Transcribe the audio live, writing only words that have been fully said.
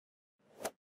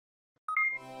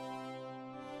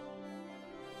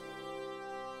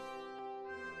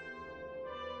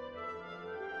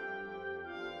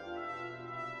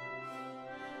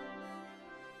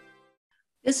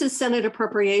This is Senate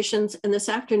Appropriations, and this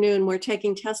afternoon we're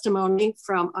taking testimony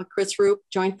from Chris Roop,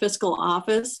 Joint Fiscal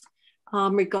Office,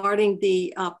 regarding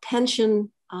the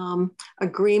pension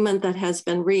agreement that has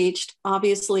been reached.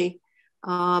 Obviously,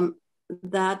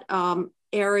 that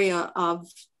area of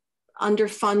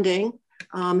underfunding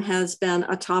has been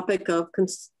a topic of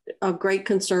great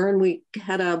concern. We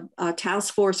had a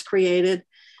task force created,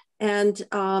 and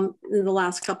in the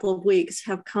last couple of weeks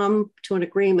have come to an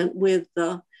agreement with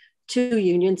the two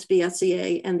unions,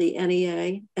 VSEA and the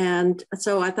NEA. And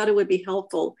so I thought it would be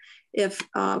helpful if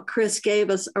Chris gave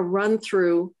us a run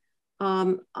through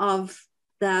of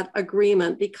that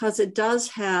agreement, because it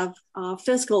does have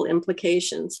fiscal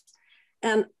implications.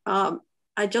 And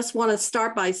I just want to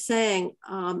start by saying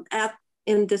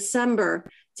in December,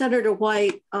 Senator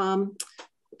White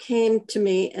came to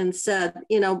me and said,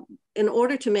 you know, in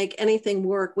order to make anything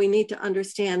work, we need to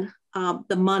understand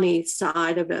the money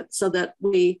side of it so that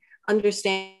we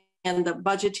understand the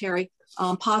budgetary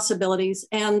possibilities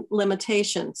and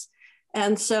limitations.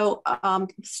 And so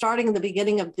starting in the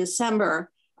beginning of December,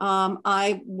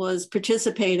 I was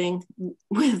participating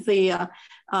with the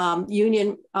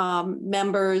union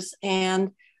members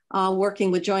and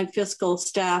working with joint fiscal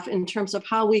staff in terms of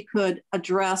how we could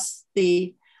address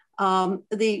the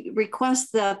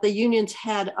requests that the unions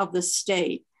had of the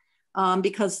state,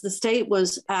 because the state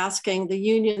was asking the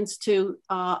unions to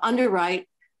underwrite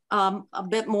a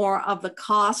bit more of the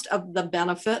cost of the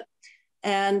benefit.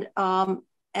 And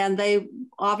they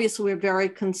obviously were very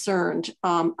concerned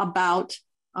about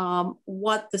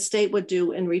what the state would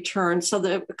do in return. So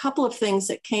there are a couple of things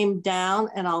that came down,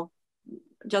 and I'll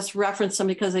just reference them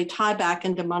because they tie back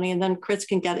into money, and then Chris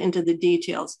can get into the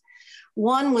details.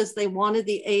 One was they wanted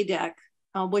the ADEC,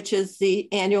 which is the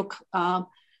annual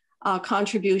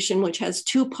contribution, which has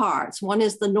two parts. One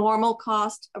is the normal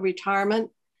cost of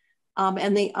retirement,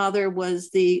 and the other was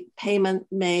the payment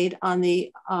made on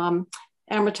the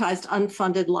amortized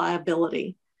unfunded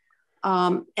liability.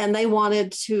 And they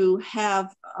wanted to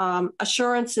have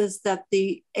assurances that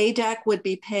the ADEC would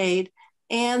be paid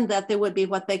and that there would be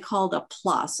what they called a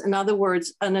plus. In other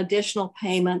words, an additional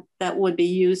payment that would be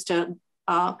used to,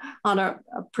 on a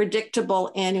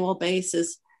predictable annual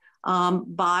basis,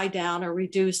 buy down or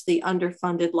reduce the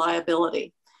underfunded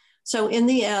liability. So in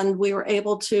the end, we were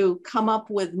able to come up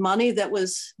with money that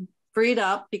was freed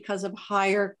up because of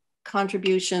higher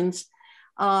contributions,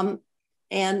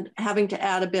 and having to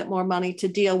add a bit more money to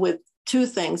deal with two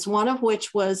things, one of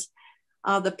which was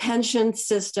the pension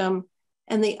system,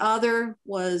 and the other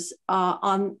was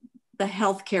on the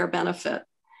healthcare benefit.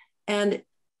 And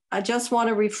I just want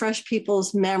to refresh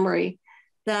people's memory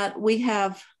that we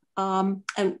have,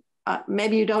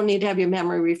 maybe you don't need to have your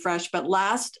memory refreshed, but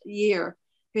last year,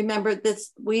 remember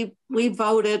this, we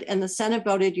voted, and the Senate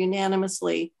voted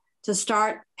unanimously to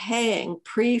start paying,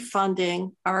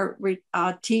 pre-funding our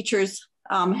teachers'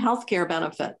 healthcare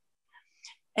benefit.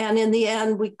 And in the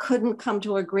end, we couldn't come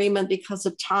to agreement because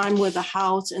of time with the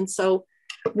House. And so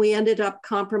we ended up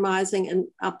compromising and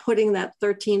putting that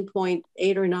 13.8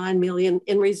 or 9 million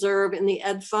in reserve in the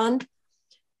Ed Fund.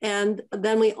 And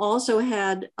then we also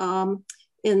had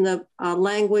in the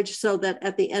language so that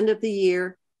at the end of the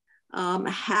year,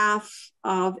 half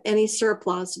of any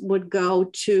surplus would go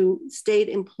to state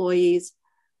employees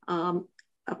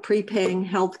prepaying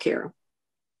healthcare.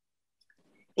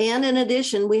 And in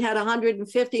addition, we had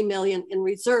 150 million in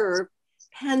reserve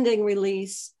pending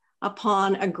release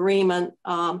upon agreement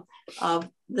of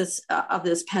this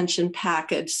pension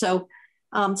package. So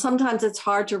sometimes it's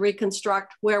hard to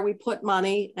reconstruct where we put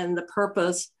money and the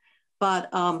purpose, but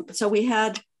so we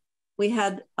had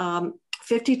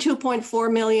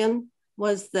 52.4 million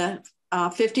was the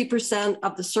 50%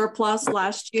 of the surplus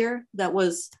last year that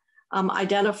was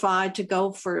identified to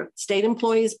go for state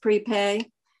employees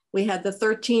prepay. We had the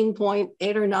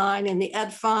 13.8 or 9 in the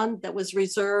Ed Fund that was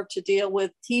reserved to deal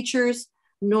with teachers'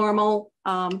 normal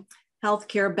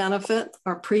healthcare benefit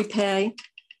or prepay.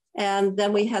 And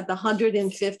then we had the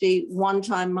 150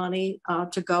 one-time money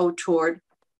to go toward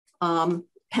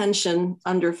pension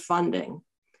underfunding.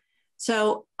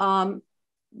 So,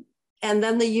 and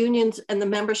then the unions and the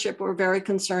membership were very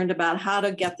concerned about how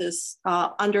to get this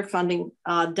underfunding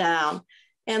down.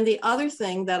 And the other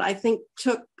thing that I think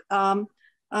took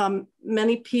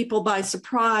many people by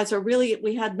surprise, or really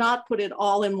we had not put it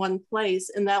all in one place,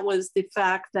 and that was the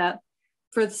fact that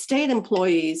for the state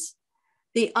employees,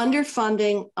 the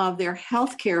underfunding of their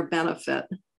healthcare benefit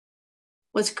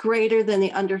was greater than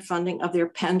the underfunding of their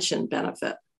pension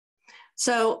benefit.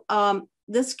 So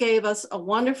this gave us a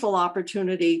wonderful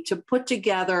opportunity to put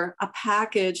together a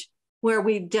package where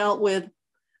we dealt with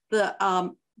the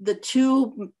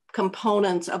two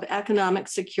components of economic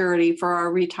security for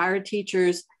our retired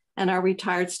teachers and our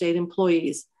retired state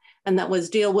employees. And that was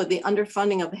deal with the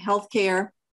underfunding of healthcare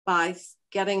by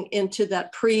getting into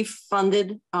that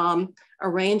pre-funded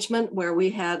arrangement where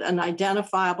we had an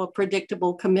identifiable,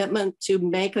 predictable commitment to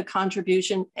make a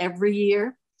contribution every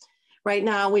year. Right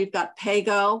now, we've got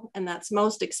PAYGO, and that's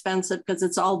most expensive because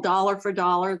it's all dollar for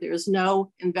dollar. There's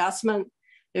no investment,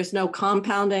 there's no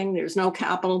compounding, there's no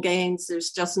capital gains, there's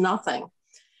just nothing.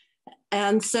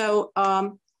 And so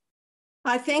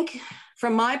I think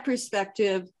from my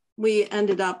perspective, we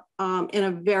ended up in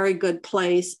a very good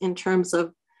place in terms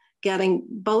of getting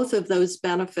both of those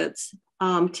benefits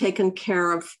taken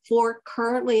care of for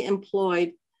currently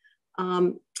employed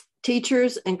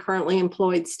teachers and currently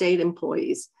employed state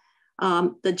employees.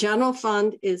 The general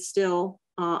fund is still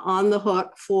on the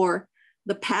hook for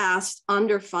the past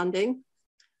underfunding.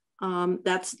 I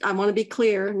want to be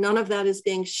clear, none of that is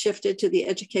being shifted to the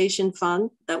education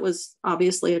fund. That was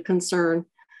obviously a concern.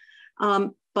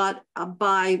 But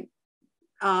by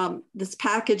this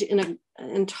package in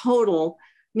total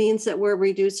means that we're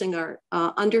reducing our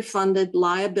underfunded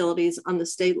liabilities on the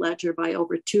state ledger by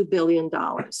over $2 billion.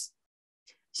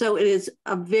 So it is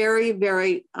a very,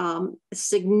 very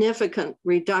significant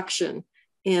reduction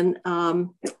in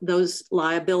those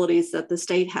liabilities that the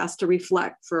state has to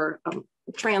reflect for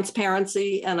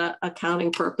transparency and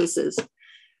accounting purposes.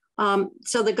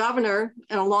 So the governor,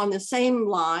 and along the same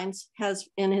lines, has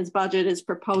in his budget is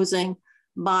proposing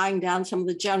buying down some of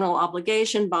the general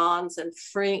obligation bonds and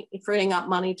freeing up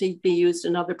money to be used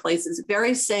in other places.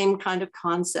 Very same kind of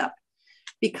concept,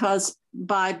 because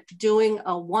by doing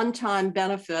a one-time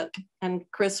benefit, and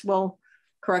Chris will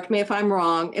correct me if I'm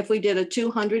wrong, if we did a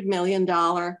 $200 million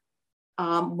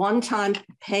one-time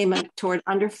payment toward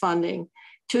underfunding,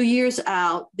 2 years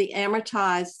out, the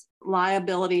amortized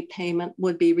liability payment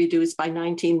would be reduced by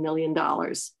 $19 million.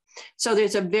 So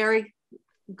there's a very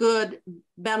good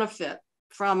benefit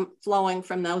from flowing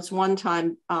from those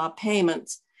one-time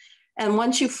payments. And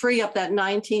once you free up that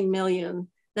 19 million,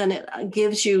 then it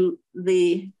gives you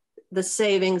the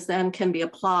savings then can be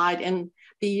applied and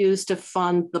be used to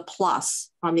fund the plus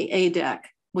on the ADEC,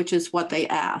 which is what they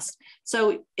asked.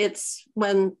 So it's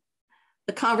when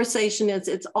the conversation is,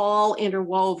 it's all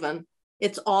interwoven.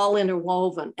 It's all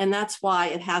interwoven. And that's why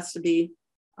it has to be,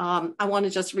 I want to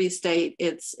just restate,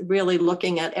 it's really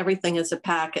looking at everything as a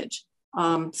package.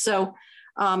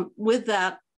 With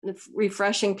that,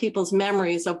 refreshing people's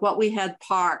memories of what we had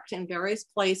parked in various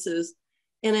places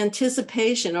in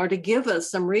anticipation or to give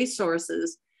us some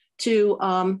resources to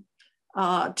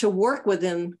work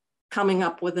within coming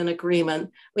up with an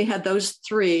agreement. We had those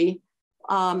three.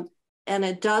 And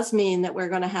it does mean that we're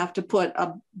going to have to put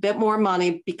a bit more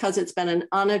money because it's been an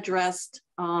unaddressed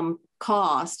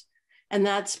cost. And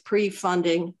that's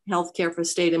pre-funding healthcare for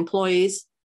state employees.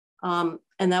 And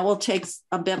that will take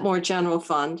a bit more general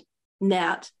fund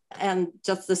net. And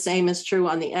just the same is true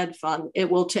on the ed fund. It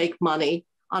will take money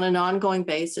on an ongoing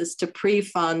basis to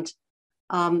pre-fund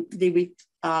the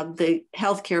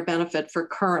healthcare benefit for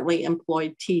currently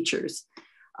employed teachers.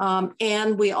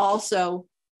 And we also,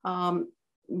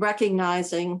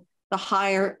 recognizing the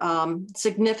higher,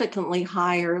 significantly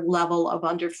higher level of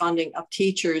underfunding of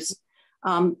teachers,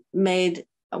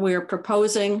 we're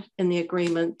proposing in the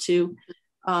agreement to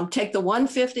take the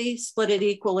 150, split it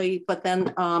equally, but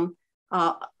then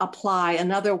apply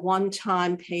another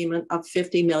one-time payment of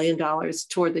 $50 million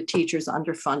toward the teachers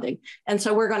underfunding. And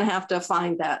so we're going to have to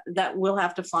find that we'll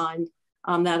have to find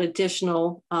that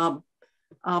additional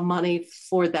money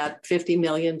for that $50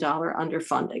 million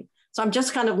underfunding. So I'm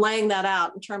just kind of laying that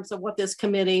out in terms of what this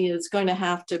committee is going to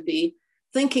have to be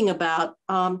thinking about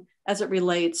as it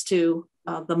relates to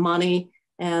the money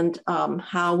and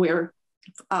how we're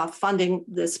funding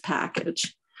this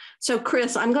package. So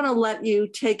Chris, I'm going to let you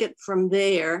take it from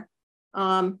there.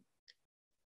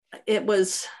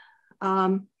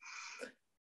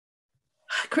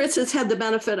 Chris has had the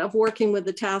benefit of working with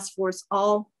the task force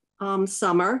all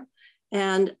summer.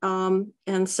 And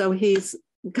so he's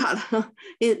got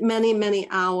many, many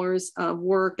hours of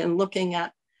work and looking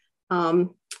at,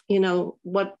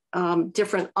 what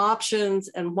different options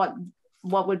and what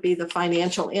would be the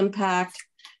financial impact.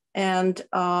 And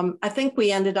I think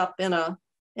we ended up in a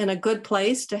good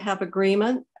place to have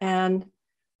agreement. And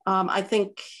I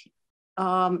think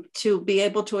to be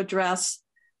able to address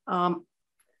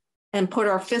and put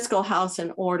our fiscal house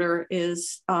in order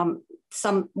is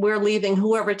we're leaving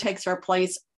whoever takes our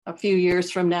place a few years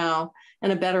from now in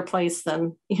a better place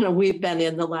than we've been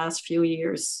in the last few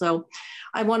years. So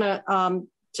I want to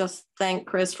just thank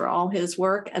Chris for all his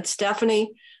work, and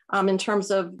Stephanie in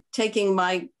terms of taking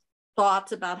my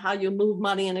thoughts about how you move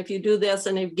money. And if you do this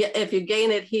and if you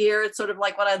gain it here, it's sort of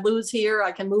like what I lose here,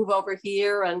 I can move over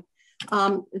here, and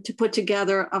to put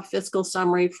together a fiscal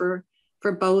summary for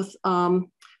both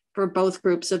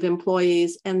groups of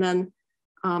employees. And then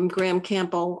Graham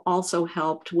Campbell also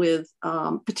helped with,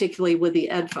 particularly with the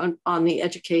ed fund on the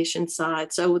education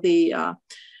side. So the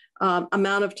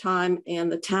amount of time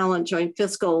and the talent joint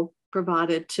fiscal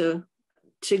provided to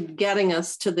getting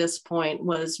us to this point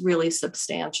was really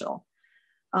substantial.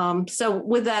 So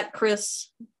with that, Chris,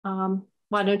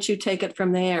 why don't you take it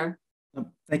from there?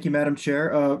 Thank you, Madam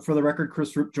Chair. For the record,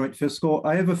 Chris Roop, Joint Fiscal.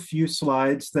 I have a few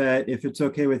slides that, if it's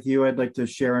okay with you, I'd like to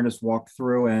share and just walk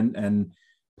through and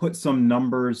put some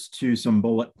numbers to some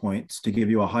bullet points to give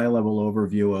you a high-level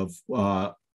overview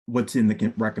of what's in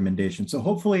the recommendation. So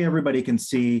hopefully everybody can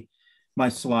see my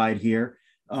slide here.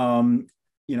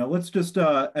 Let's just,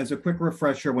 as a quick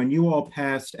refresher, when you all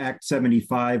passed Act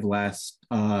 75 last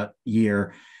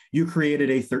year, you created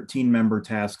a 13-member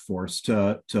task force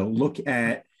to look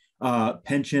at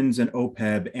pensions and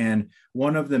OPEB. And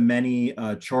one of the many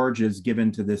charges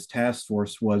given to this task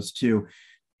force was to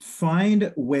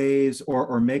find ways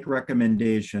or make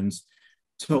recommendations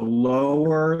to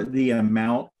lower the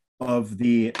amount of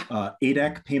the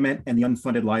ADAC payment and the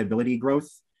unfunded liability growth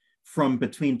from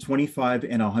between 25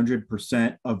 and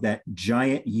 100% of that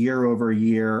giant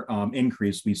year-over-year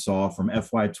increase we saw from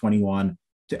FY21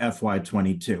 to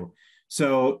FY22.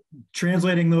 So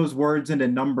translating those words into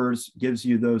numbers gives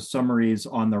you those summaries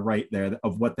on the right there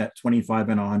of what that 25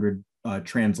 and 100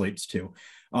 translates to.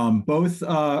 Both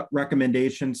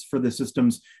recommendations for the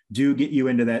systems do get you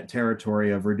into that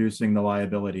territory of reducing the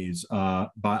liabilities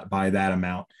by that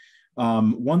amount.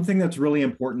 One thing that's really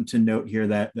important to note here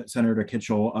that Senator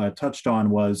Kitchell touched on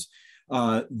was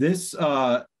this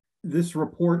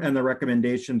report and the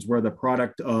recommendations were the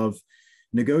product of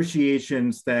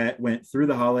negotiations that went through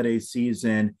the holiday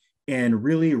season and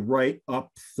really right up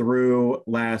through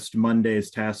last Monday's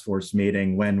task force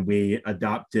meeting when we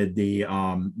adopted the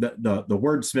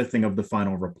wordsmithing of the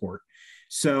final report.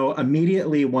 So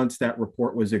immediately once that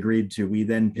report was agreed to, we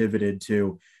then pivoted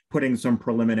to putting some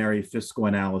preliminary fiscal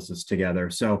analysis together.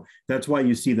 So that's why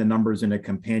you see the numbers in a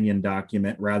companion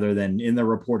document rather than in the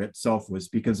report itself, was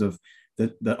because of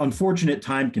the unfortunate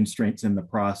time constraints in the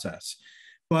process.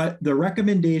 But the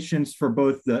recommendations for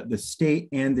both the state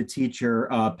and the teacher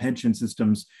pension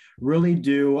systems really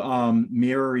do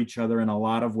mirror each other in a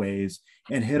lot of ways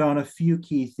and hit on a few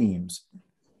key themes.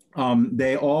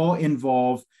 They all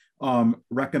involve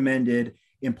recommended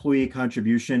employee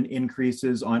contribution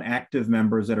increases on active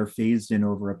members that are phased in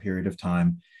over a period of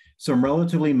time, some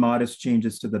relatively modest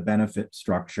changes to the benefit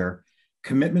structure,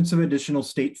 commitments of additional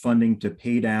state funding to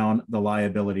pay down the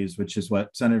liabilities, which is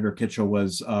what Senator Kitchell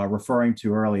was referring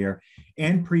to earlier,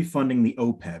 and pre-funding the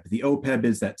OPEB. The OPEB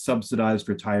is that subsidized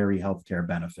retiree healthcare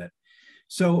benefit.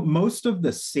 So most of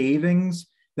the savings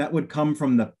that would come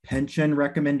from the pension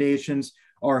recommendations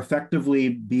are effectively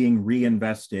being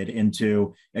reinvested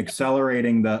into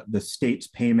accelerating the state's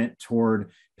payment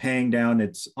toward paying down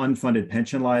its unfunded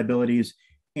pension liabilities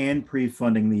and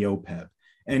pre-funding the OPEB.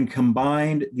 And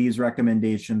combined, these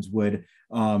recommendations would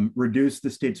reduce the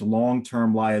state's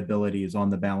long-term liabilities on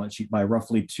the balance sheet by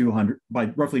roughly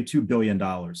 $2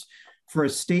 billion. For a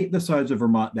state the size of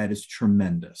Vermont, that is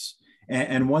tremendous.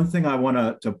 And one thing I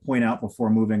want to point out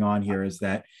before moving on here is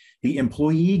that the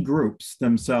employee groups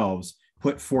themselves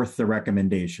put forth the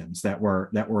recommendations that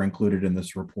were included in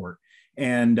this report.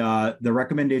 And the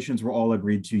recommendations were all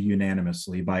agreed to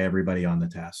unanimously by everybody on the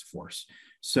task force.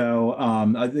 So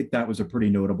I think that was a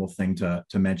pretty notable thing to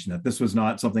mention, that this was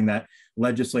not something that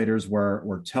legislators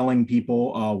were telling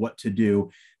people what to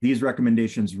do. These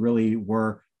recommendations really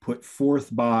were put forth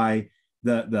by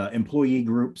the employee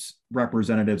groups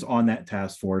representatives on that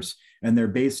task force, and they're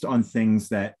based on things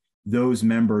that those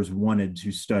members wanted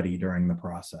to study during the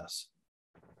process.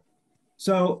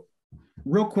 So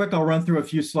real quick, I'll run through a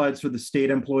few slides for the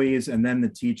state employees and then the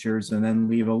teachers, and then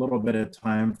leave a little bit of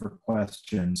time for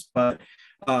questions. But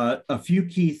a few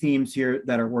key themes here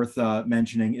that are worth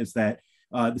mentioning is that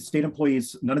the state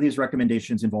employees, none of these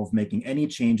recommendations involve making any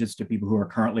changes to people who are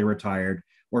currently retired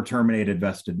or terminated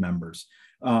vested members.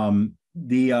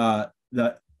 The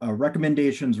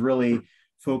recommendations really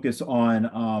focus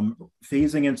on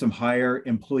phasing in some higher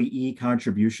employee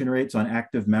contribution rates on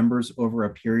active members over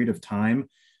a period of time.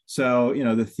 So,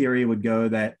 the theory would go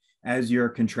that as your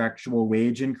contractual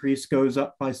wage increase goes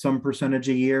up by some percentage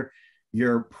a year,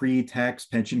 your pre-tax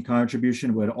pension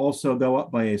contribution would also go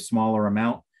up by a smaller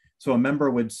amount. So a member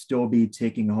would still be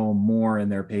taking home more in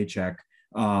their paycheck,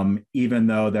 even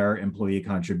though their employee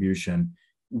contribution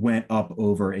went up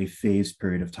over a phased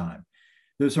period of time.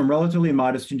 There's some relatively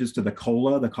modest changes to the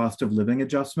COLA, the cost of living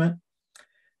adjustment.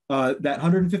 That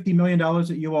 $150 million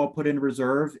that you all put in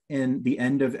reserve in the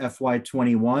end of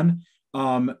FY21,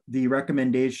 the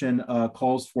recommendation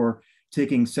calls for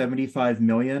taking 75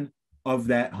 million of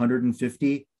that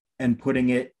 150 and putting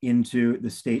it into the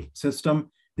state system.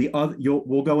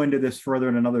 We'll go into this further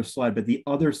in another slide, but the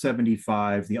other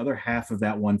 75, the other half of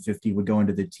that 150 would go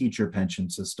into the teacher pension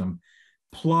system,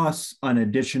 plus an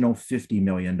additional $50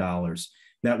 million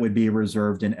that would be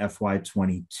reserved in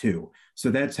FY22. So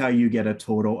that's how you get a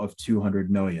total of 200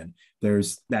 million.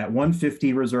 There's that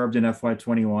 150 reserved in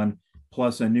FY21,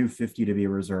 plus a new 50 to be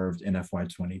reserved in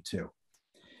FY22.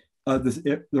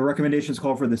 The recommendations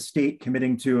call for the state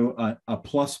committing to a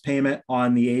plus payment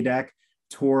on the ADAC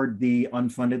toward the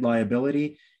unfunded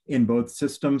liability in both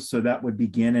systems. So that would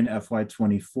begin in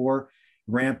FY24,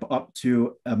 ramp up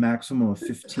to a maximum of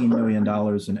 $15 million in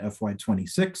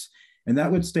FY26. And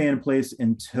that would stay in place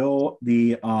until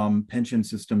the pension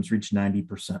systems reach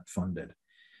 90% funded.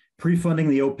 Pre-funding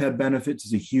the OPEB benefits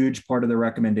is a huge part of the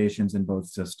recommendations in both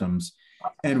systems.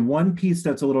 And one piece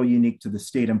that's a little unique to the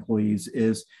state employees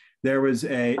is there's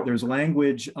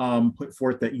language put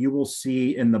forth that you will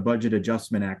see in the Budget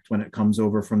Adjustment Act when it comes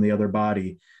over from the other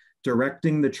body,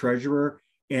 directing the treasurer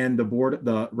and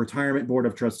the Retirement Board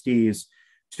of Trustees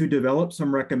to develop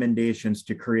some recommendations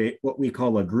to create what we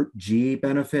call a Group G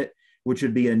benefit, which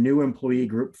would be a new employee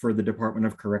group for the Department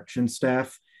of Corrections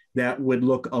staff that would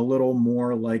look a little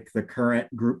more like the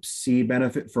current Group C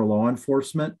benefit for law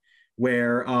enforcement,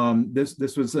 where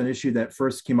this was an issue that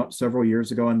first came up several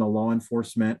years ago in the law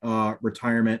enforcement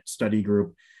retirement study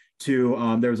group.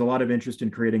 There was a lot of interest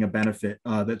in creating a benefit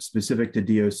that's specific to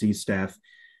DOC staff,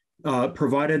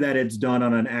 provided that it's done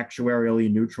on an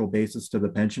actuarially neutral basis to the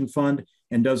pension fund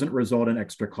and doesn't result in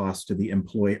extra costs to the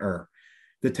employer.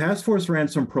 The task force ran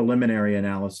some preliminary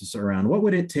analysis around what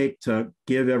would it take to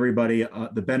give everybody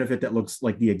the benefit that looks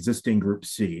like the existing Group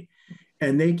C.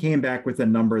 And they came back with a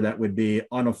number that would be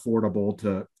unaffordable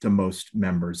to most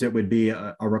members. It would be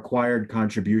a required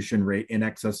contribution rate in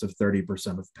excess of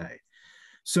 30% of pay.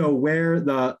 So where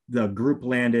the group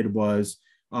landed was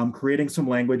creating some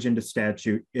language into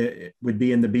statute. It would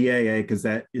be in the BAA because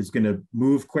that is going to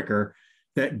move quicker.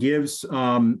 That gives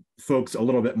folks a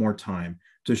little bit more time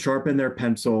to sharpen their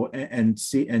pencil and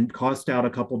see and cost out a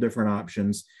couple different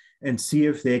options and see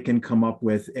if they can come up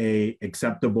with a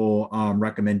acceptable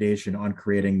recommendation on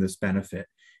creating this benefit.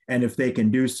 And if they can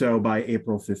do so by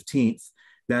April 15th,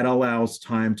 that allows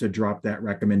time to drop that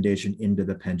recommendation into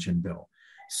the pension bill.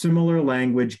 Similar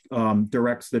language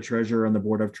directs the treasurer and the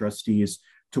Board of Trustees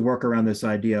to work around this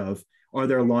idea of, are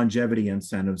there longevity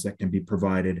incentives that can be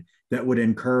provided that would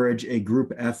encourage a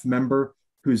Group F member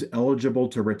who's eligible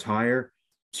to retire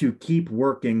to keep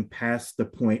working past the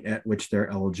point at which they're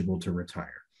eligible to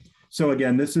retire. So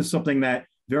again, this is something that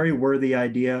very worthy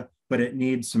idea, but it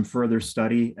needs some further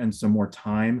study and some more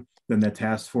time than the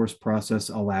task force process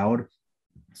allowed.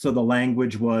 So the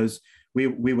language was, we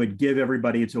would give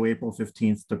everybody until April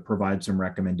 15th to provide some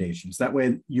recommendations. That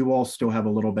way you all still have a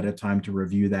little bit of time to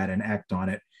review that and act on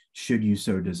it, should you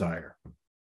so desire.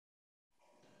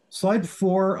 Slide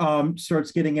 4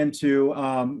 starts getting into,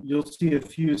 you'll see a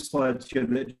few slides here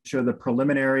that show the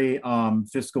preliminary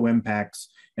fiscal impacts,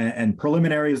 and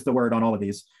preliminary is the word on all of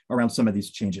these, around some of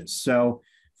these changes. So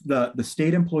the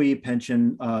state employee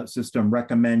pension system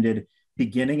recommended,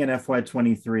 beginning in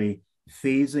FY23,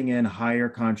 phasing in higher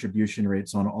contribution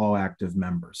rates on all active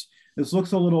members. This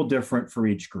looks a little different for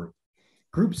each group.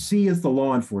 Group C is the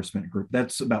law enforcement group.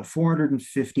 That's about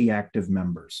 450 active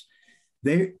members.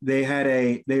 They had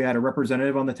a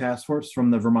representative on the task force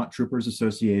from the Vermont Troopers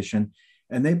Association,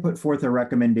 and they put forth a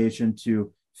recommendation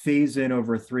to phase in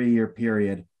over a 3-year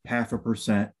period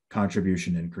 0.5%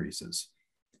 contribution increases.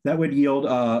 That would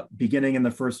yield, beginning in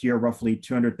the first year, roughly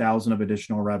 200,000 of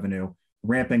additional revenue,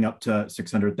 ramping up to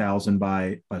 600,000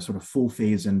 by sort of full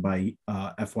phase in by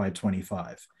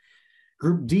FY25.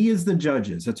 Group D is the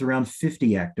judges. That's around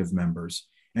 50 active members.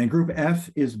 And Group F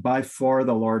is by far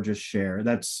the largest share.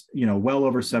 That's well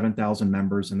over 7,000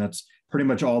 members, and that's pretty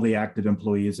much all the active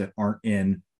employees that aren't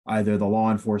in either the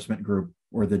law enforcement group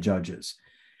or the judges.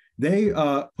 They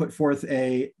put forth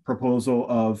a proposal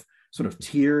of sort of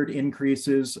tiered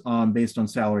increases based on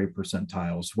salary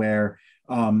percentiles, where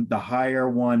the higher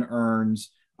one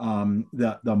earns,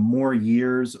 the more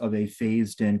years of a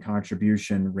phased-in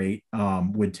contribution rate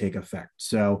would take effect.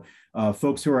 So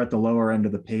folks who are at the lower end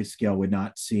of the pay scale would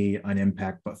not see an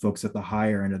impact, but folks at the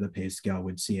higher end of the pay scale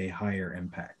would see a higher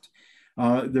impact.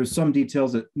 There's some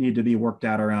details that need to be worked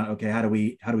out around, okay, how do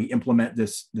we implement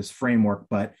this framework?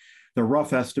 But the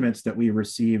rough estimates that we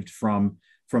received from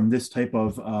this type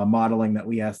of modeling that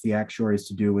we asked the actuaries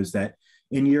to do was that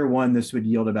in year one, this would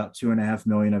yield about 2.5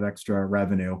 million of extra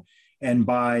revenue. And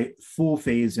by full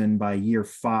phase in by year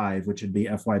 5, which would be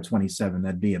FY27,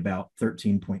 that'd be about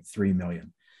 13.3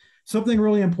 million. Something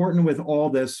really important with all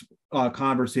this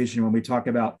conversation when we talk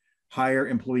about higher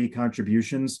employee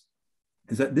contributions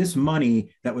is that this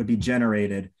money that would be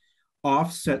generated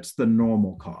offsets the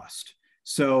normal cost.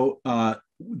 So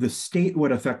the state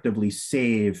would effectively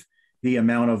save the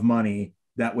amount of money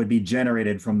that would be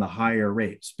generated from the higher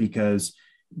rates because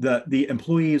the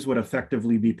employees would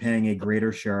effectively be paying a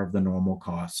greater share of the normal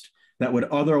cost that would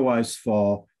otherwise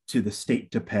fall to the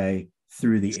state to pay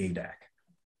through the ADAC.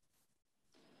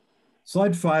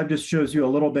 Slide 5 just shows you a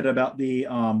little bit about the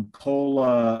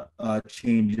COLA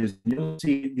changes. You'll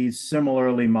see these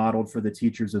similarly modeled for the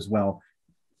teachers as well.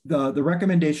 The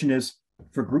recommendation is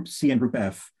for Group C and Group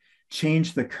F,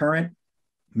 change the current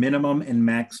minimum and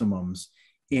maximums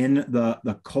in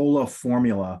the COLA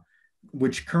formula,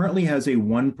 which currently has a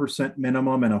 1%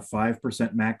 minimum and a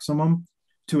 5% maximum,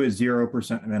 to a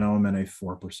 0% minimum and a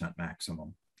 4%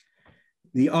 maximum.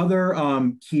 The other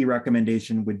key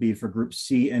recommendation would be for Group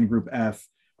C and Group F.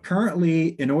 Currently,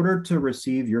 in order to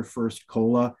receive your first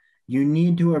COLA, you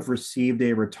need to have received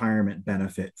a retirement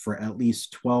benefit for at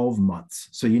least 12 months.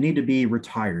 So you need to be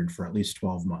retired for at least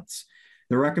 12 months.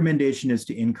 The recommendation is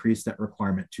to increase that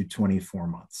requirement to 24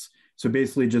 months. So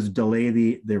basically just delay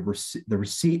the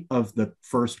receipt of the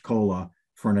first COLA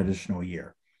for an additional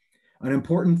year. An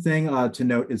important thing to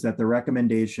note is that the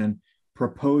recommendation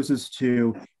proposes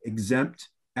to exempt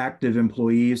active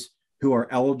employees who are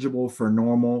eligible for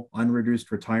normal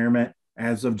unreduced retirement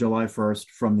as of July 1st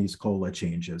from these COLA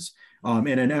changes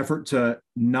in an effort to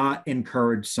not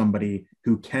encourage somebody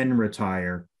who can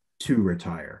retire to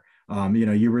retire.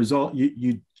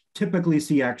 You typically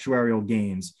see actuarial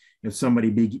gains if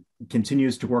somebody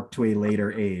continues to work to a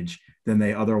later age than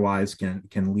they otherwise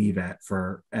can leave at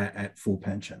full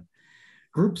pension.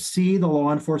 Group C, the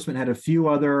law enforcement had a few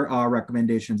other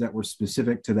recommendations that were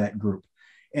specific to that group,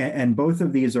 and both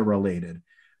of these are related.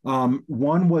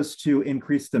 One was to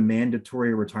increase the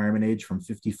mandatory retirement age from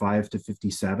 55 to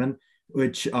 57,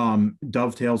 which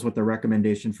dovetails with the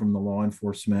recommendation from the law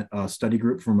enforcement study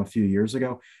group from a few years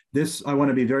ago. This, I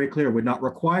want to be very clear, would not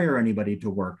require anybody to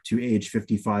work to age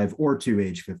 55 or to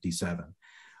age 57.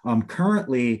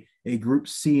 Currently, a Group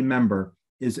C member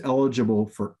is eligible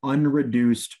for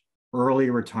unreduced early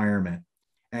retirement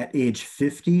at age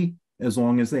 50, as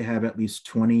long as they have at least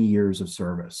 20 years of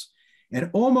service. And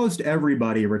almost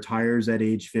everybody retires at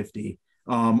age 50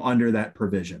 under that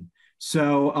provision.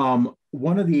 So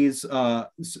one of these,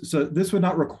 so this would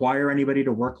not require anybody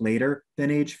to work later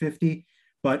than age 50,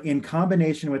 but in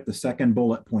combination with the second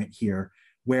bullet point here,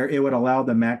 where it would allow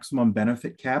the maximum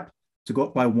benefit cap to go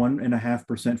up by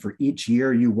 1.5% for each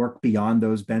year you work beyond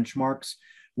those benchmarks,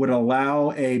 would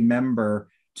allow a member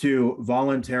to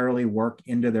voluntarily work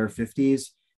into their 50s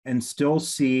and still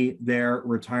see their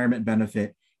retirement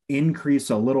benefit increase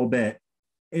a little bit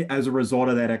as a result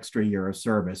of that extra year of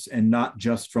service, and not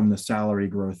just from the salary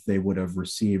growth they would have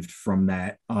received from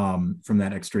that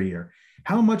extra year.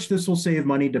 How much this will save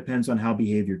money depends on how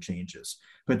behavior changes,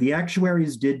 but the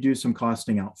actuaries did do some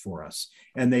costing out for us,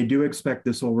 and they do expect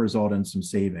this will result in some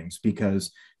savings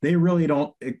because they really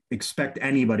don't expect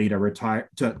anybody to retire,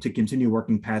 to continue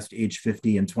working past age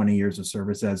 50 and 20 years of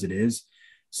service as it is.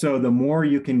 So the more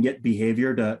you can get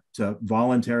behavior to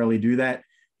voluntarily do that,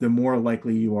 the more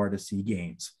likely you are to see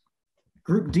gains.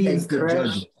 Group D is the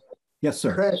judge. Yes,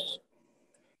 sir. Chris,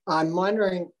 I'm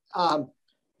wondering, the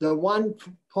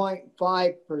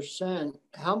 1.5%,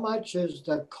 how much is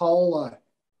the COLA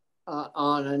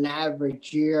on an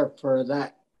average year for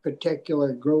that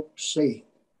particular Group C?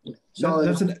 So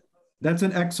that's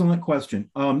an excellent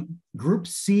question. Group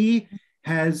C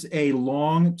has a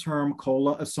long-term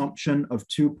COLA assumption of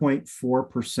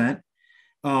 2.4%.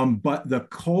 But the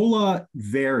COLA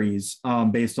varies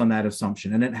based on that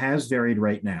assumption, and it has varied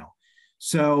right now.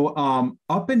 So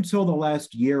up until the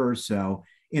last year or so,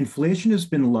 inflation has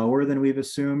been lower than we've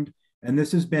assumed, and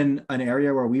this has been an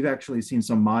area where we've actually seen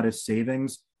some modest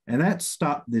savings, and that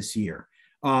stopped this year.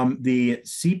 The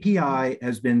CPI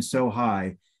has been so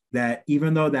high that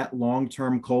even though that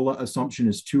long-term COLA assumption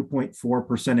is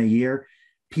 2.4% a year,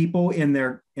 people in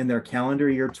their calendar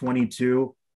year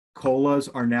 22 COLAs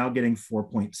are now getting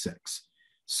 4.6.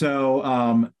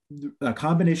 So a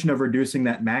combination of reducing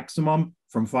that maximum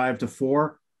from 5 to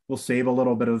 4 will save a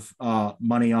little bit of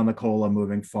money on the COLA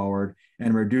moving forward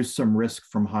and reduce some risk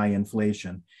from high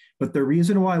inflation. But the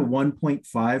reason why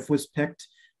 1.5 was picked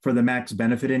for the max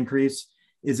benefit increase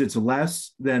is it's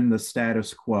less than the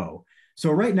status quo.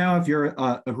 So right now, if you're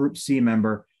a Group C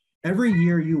member, every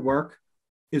year you work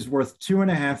is worth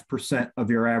 2.5% of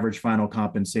your average final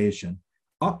compensation,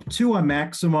 up to a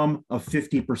maximum of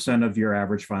 50% of your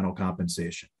average final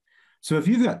compensation. So if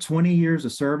you've got 20 years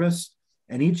of service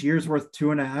and each year's worth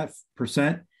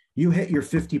 2.5%, you hit your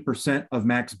 50% of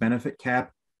max benefit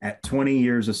cap at 20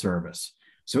 years of service.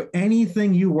 So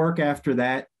anything you work after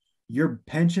that, your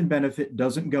pension benefit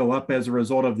doesn't go up as a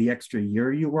result of the extra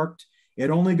year you worked. It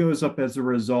only goes up as a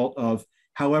result of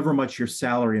however much your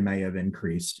salary may have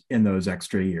increased in those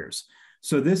extra years.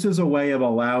 So this is a way of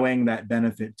allowing that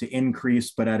benefit to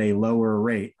increase, but at a lower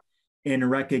rate in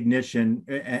recognition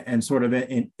and sort of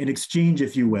in exchange,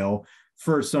 if you will,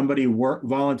 for somebody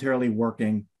voluntarily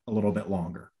working a little bit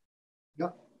longer.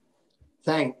 Yep.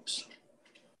 Thanks.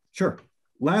 Sure.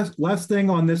 Last thing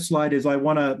on this slide is I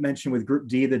want to mention with Group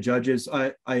D, the judges,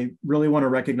 I really want to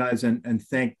recognize and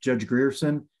thank Judge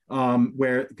Grierson,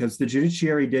 because the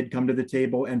judiciary did come to the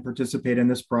table and participate in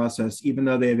this process, even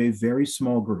though they have a very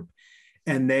small group.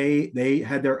 And they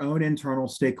had their own internal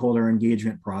stakeholder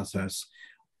engagement process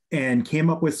and came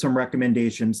up with some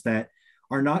recommendations that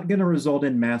are not going to result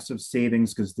in massive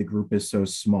savings because the group is so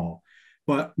small,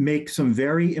 but make some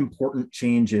very important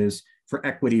changes for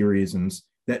equity reasons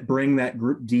that bring that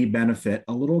Group D benefit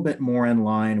a little bit more in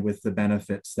line with the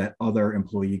benefits that other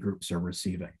employee groups are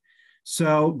receiving.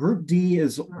 So Group D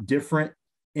is different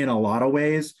in a lot of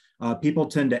ways. People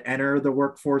tend to enter the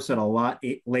workforce at a lot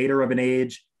later of an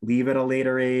age, leave at a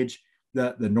later age.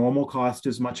 The normal cost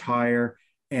is much higher,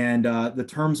 and the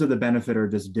terms of the benefit are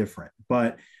just different.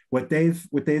 But what they've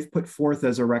put forth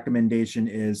as a recommendation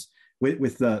is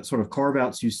with the sort of carve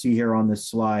outs you see here on this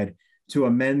slide, to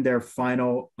amend their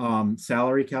final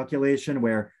salary calculation,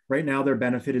 where right now their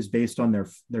benefit is based on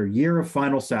their year of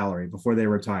final salary before they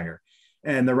retire.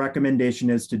 And the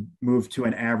recommendation is to move to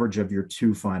an average of your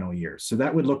 2 final years. So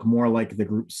that would look more like the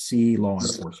Group C law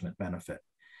enforcement benefit.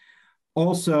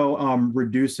 Also,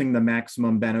 reducing the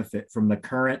maximum benefit from the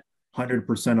current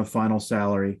 100% of final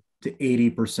salary to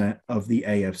 80% of the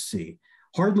AFC.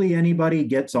 Hardly anybody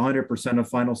gets 100% of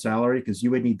final salary because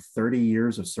you would need 30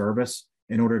 years of service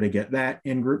in order to get that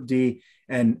in Group D.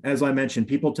 And as I mentioned,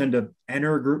 people tend to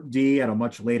enter Group D at a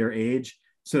much later age,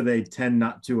 so they tend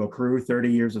not to accrue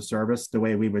 30 years of service the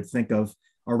way we would think of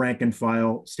a rank and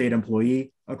file state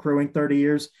employee accruing 30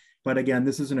 years. But again,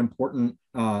 this is an important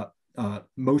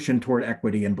motion toward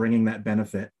equity and bringing that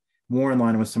benefit more in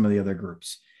line with some of the other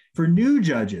groups. For new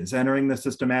judges entering the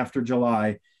system after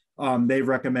July, they've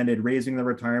recommended raising the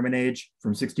retirement age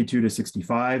from 62 to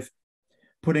 65,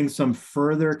 putting some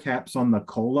further caps on the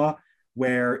COLA,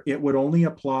 where it would only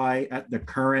apply at the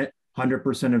current 100%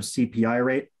 of CPI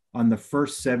rate on the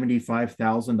first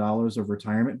 $75,000 of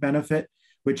retirement benefit,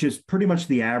 which is pretty much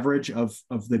the average of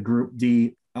the Group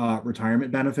D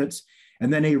retirement benefits,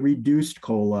 and then a reduced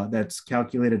COLA that's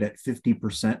calculated at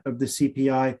 50% of the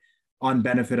CPI on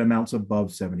benefit amounts above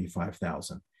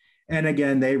 $75,000. And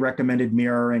again, they recommended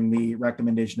mirroring the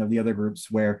recommendation of the other groups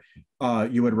where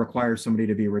you would require somebody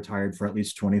to be retired for at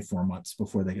least 24 months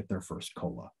before they get their first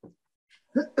COLA.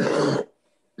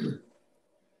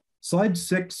 Slide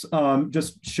 6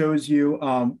 just shows you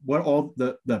what all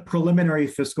the preliminary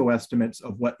fiscal estimates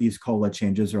of what these COLA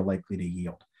changes are likely to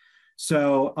yield.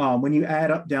 So when you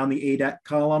add up down the ADAC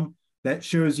column, that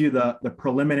shows you the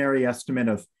preliminary estimate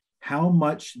of how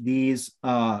much these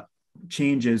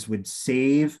changes would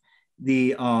save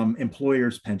the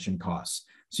employer's pension costs.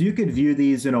 So you could view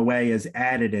these in a way as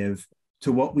additive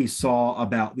to what we saw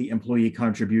about the employee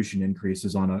contribution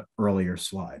increases on an earlier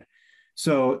slide.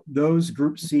 So those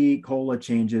Group C COLA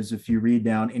changes, if you read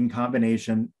down in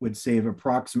combination, would save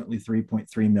approximately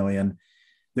 $3.3 million.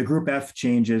 The Group F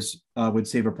changes would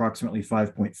save approximately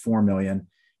 $5.4 million.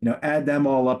 Add them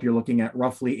all up, you're looking at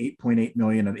roughly $8.8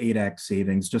 million of ADAC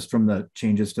savings just from the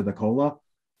changes to the COLA.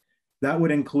 That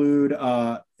would include,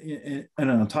 and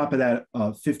on top of that,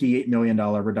 a $58 million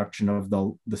reduction of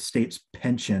the state's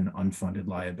pension unfunded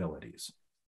liabilities.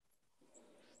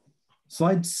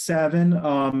 Slide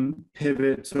 7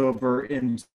 pivots over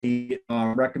into the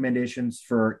recommendations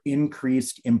for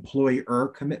increased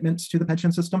employer commitments to the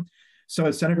pension system. So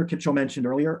as Senator Kitchell mentioned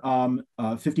earlier,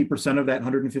 50% of that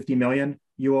 $150 million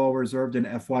you all reserved in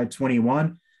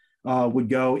FY21 would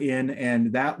go in,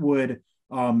 and that would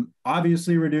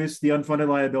obviously reduce the unfunded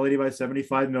liability by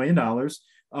 $75 million,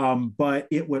 but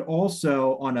it would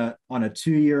also, on a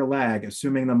 2-year lag,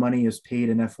 assuming the money is paid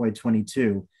in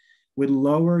FY22, would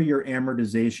lower your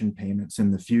amortization payments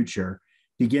in the future,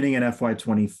 beginning in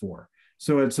FY24.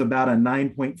 So it's about a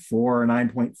 9.4 or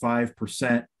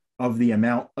 9.5% of the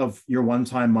amount of your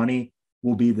one-time money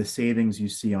will be the savings you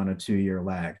see on a 2-year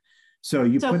lag. So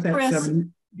you put that Chris,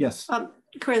 7, yes.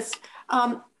 Chris,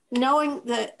 knowing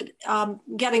that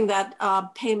getting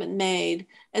that payment made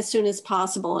as soon as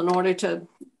possible in order to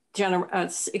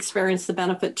experience the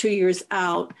benefit 2 years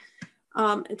out,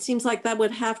 it seems like that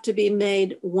would have to be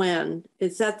made when?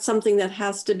 Is that something that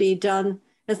has to be done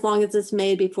as long as it's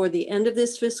made before the end of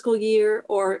this fiscal year,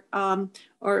 or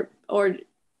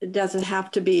does it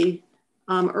have to be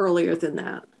earlier than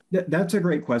that? That's a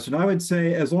great question. I would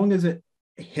say as long as it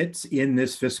hits in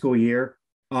this fiscal year,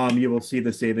 you will see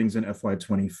the savings in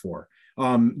FY24.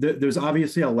 There's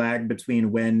obviously a lag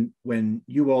between when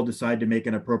you all decide to make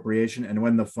an appropriation and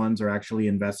when the funds are actually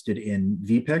invested in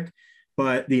VPIC.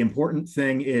 But the important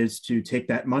thing is to take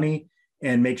that money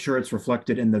and make sure it's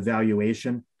reflected in the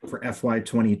valuation for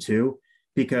FY22,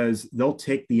 because they'll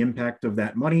take the impact of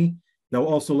that money. They'll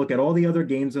also look at all the other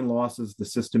gains and losses the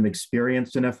system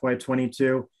experienced in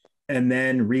FY22, and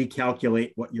then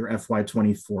recalculate what your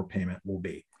FY24 payment will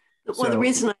be. Well, the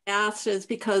reason I asked is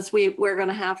because we're going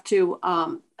to have to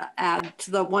add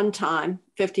to the one-time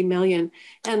 50 million.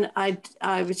 And I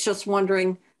was just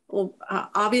wondering, well,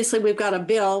 obviously we've got a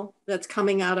bill that's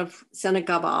coming out of Senate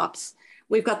Gov Ops.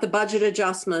 We've got the budget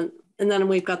adjustment, and then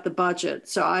we've got the budget.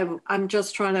 So I'm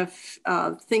just trying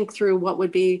to think through what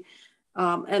would be,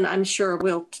 and I'm sure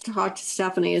we'll talk to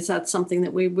Stephanie, is that something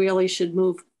that we really should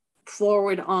move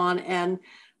forward on and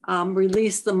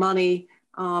release the money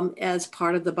as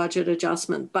part of the budget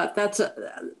adjustment, but that's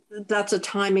a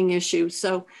timing issue.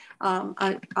 So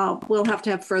we'll have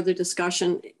to have further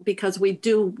discussion, because we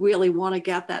do really want to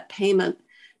get that payment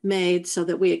made so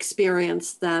that we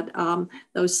experience that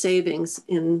those savings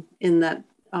in that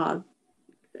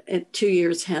 2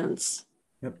 years hence.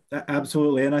 Yep,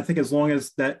 absolutely. And I think as long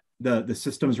as that the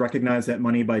systems recognize that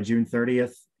money by June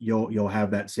 30th, you'll have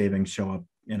that savings show up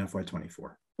in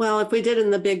FY24. Well, if we did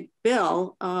in the big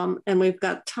bill and we've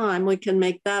got time, we can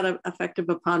make that effective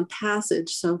upon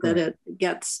passage so that it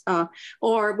gets,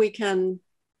 or we can,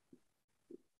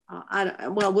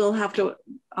 we'll have to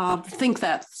think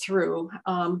that through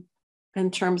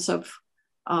in terms of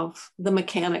the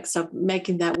mechanics of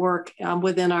making that work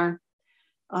within our,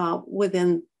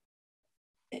 within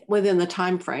the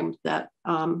time frame that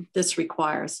this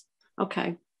requires.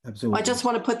 Okay. Absolutely. I just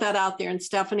want to put that out there, and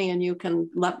Stephanie and you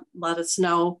can let us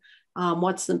know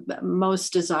what's the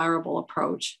most desirable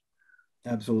approach.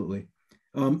 Absolutely.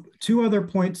 Two other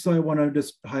points I want to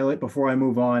just highlight before I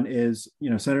move on is,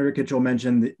 Senator Kitchell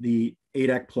mentioned the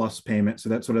ADAC Plus payment. So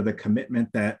that's sort of the commitment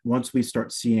that once we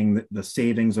start seeing the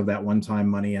savings of that one-time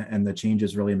money and the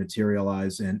changes really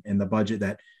materialize in the budget,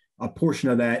 that a portion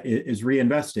of that is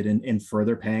reinvested in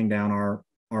further paying down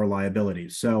our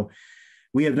liabilities. So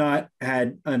we have not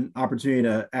had an opportunity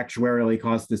to actuarially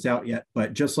cost this out yet,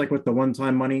 but just like with the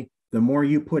one-time money, the more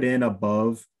you put in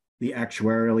above the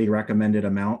actuarially recommended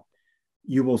amount,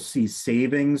 you will see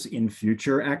savings in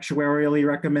future actuarially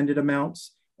recommended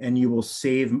amounts, and you will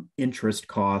save interest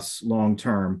costs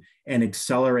long-term and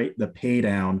accelerate the pay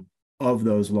down of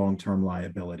those long-term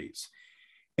liabilities.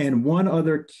 And one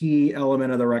other key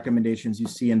element of the recommendations you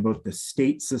see in both the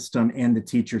state system and the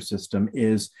teacher system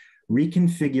is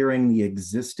reconfiguring the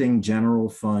existing general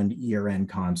fund year-end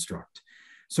construct.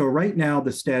 So right now,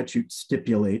 the statute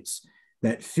stipulates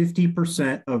that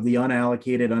 50% of the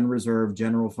unallocated, unreserved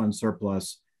general fund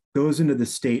surplus goes into the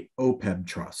state OPEB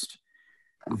trust.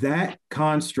 That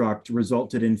construct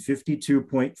resulted in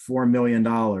 $52.4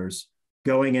 million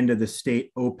going into the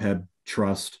state OPEB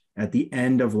trust at the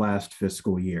end of last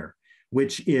fiscal year,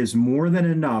 which is more than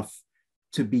enough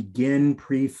to begin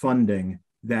pre-funding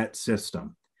that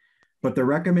system. But the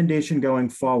recommendation going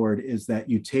forward is that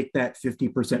you take that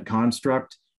 50%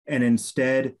 construct and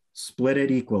instead split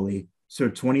it equally. So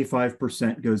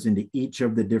 25% goes into each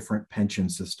of the different pension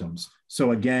systems.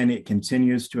 So again, it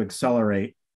continues to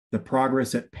accelerate the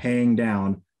progress at paying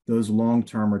down those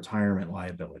long-term retirement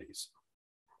liabilities,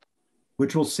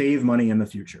 which will save money in the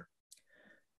future.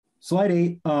 Slide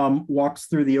 8 walks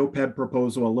through the OPEB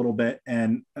proposal a little bit,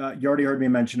 and you already heard me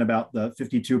mention about the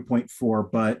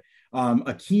 52.4, but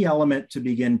a key element to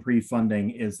begin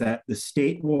pre-funding is that the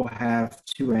state will have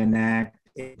to enact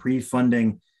a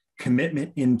pre-funding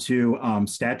commitment into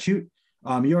statute.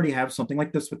 You already have something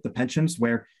like this with the pensions,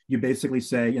 where you basically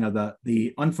say,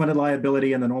 the unfunded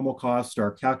liability and the normal costs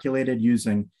are calculated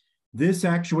using this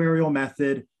actuarial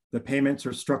method. The payments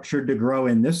are structured to grow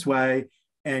in this way,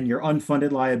 and your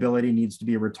unfunded liability needs to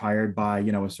be retired by,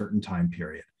 a certain time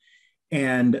period.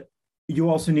 And you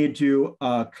also need to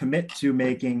commit to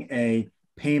making a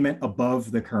payment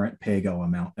above the current pay-go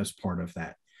amount as part of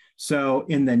that. So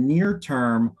in the near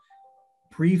term,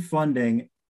 pre-funding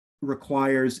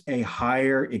requires a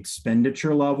higher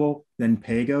expenditure level than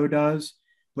PAYGO does,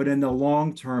 but in the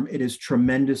long term, it is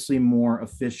tremendously more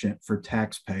efficient for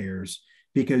taxpayers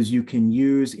because you can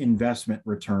use investment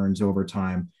returns over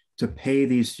time to pay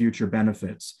these future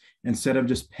benefits instead of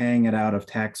just paying it out of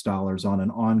tax dollars on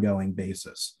an ongoing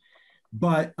basis.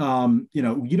 But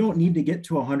you don't need to get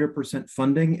to 100%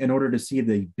 funding in order to see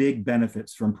the big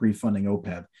benefits from pre-funding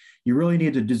OPEB. You really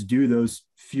need to just do those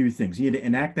few things. You need to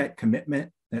enact that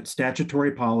commitment, that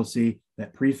statutory policy,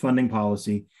 that pre-funding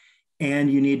policy,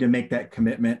 and you need to make that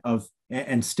commitment of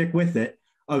and stick with it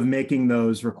of making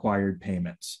those required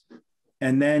payments.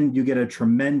 And then you get a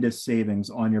tremendous savings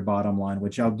on your bottom line,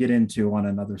 which I'll get into on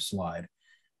another slide.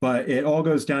 But it all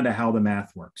goes down to how the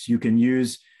math works. You can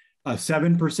use a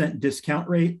 7% discount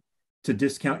rate to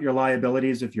discount your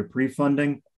liabilities if you're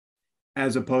pre-funding,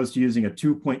 as opposed to using a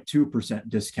 2.2%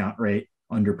 discount rate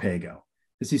under PAYGO.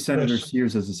 I see Senator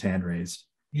Sears has his hand raised.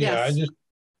 Yeah, Yes.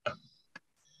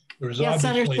 There's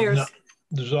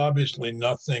obviously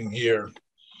nothing here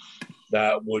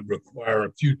that would require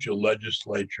a future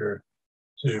legislature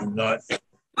to not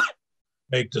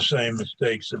make the same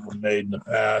mistakes that were made in the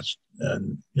past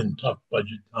and in tough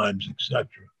budget times, etc.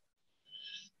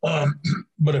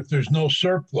 But if there's no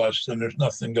surplus, then there's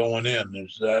nothing going in.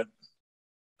 Is that?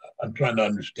 I'm trying to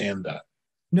understand that.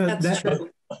 No, That's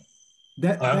true.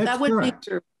 That would correct.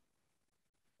 be true.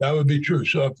 That would be true.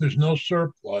 So if there's no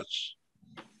surplus,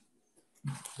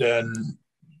 then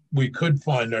we could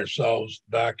find ourselves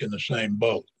back in the same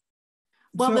boat.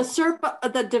 Well,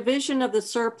 the division of the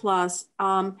surplus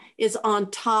is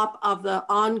on top of the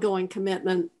ongoing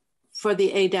commitment for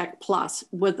the ADEC plus,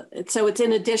 so it's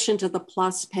in addition to the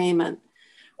plus payment.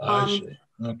 I see.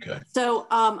 Okay. So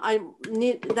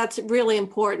that's really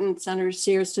important, Senator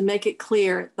Sears, to make it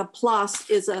clear. The plus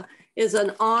is an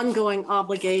ongoing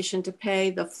obligation to pay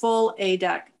the full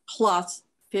ADEC plus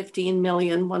 15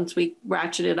 million once we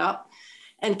ratchet it up,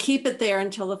 and keep it there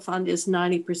until the fund is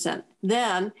 90%.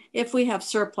 Then, if we have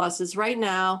surpluses, right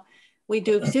now, we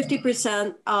do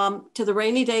 50% to the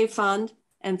rainy day fund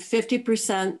and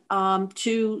 50%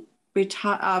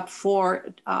 for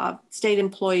state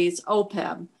employees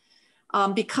OPEB.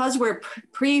 Because we're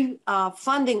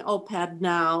pre-funding OPEB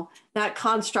now, that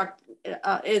construct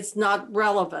is not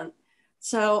relevant.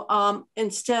 So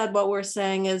instead, what we're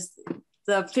saying is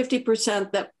the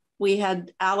 50% that we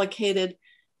had allocated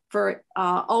for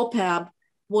OPEB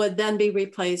would then be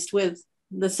replaced with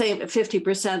the same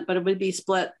 50%, but it would be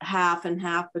split half and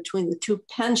half between the two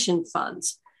pension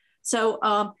funds. So,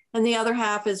 and the other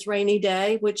half is rainy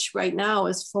day, which right now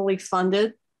is fully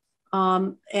funded.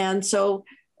 And so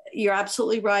you're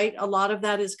absolutely right. A lot of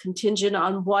that is contingent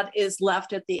on what is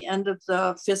left at the end of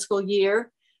the fiscal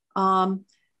year.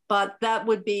 But that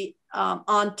would be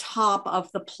on top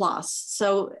of the plus.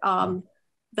 So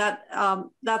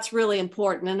that's really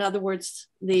important. In other words,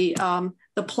 the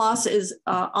plus is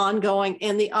ongoing,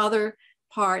 and the other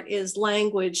part is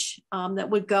language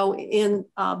that would go in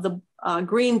the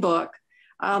Green Book,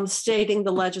 stating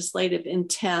the legislative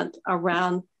intent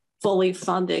around fully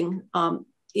funding,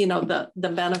 the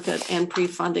benefit and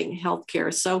pre-funding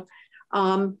healthcare. So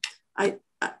I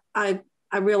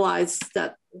realize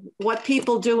that what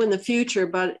people do in the future,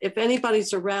 but if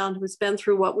anybody's around who's been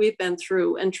through what we've been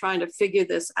through and trying to figure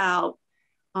this out,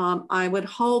 I would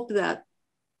hope that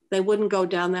they wouldn't go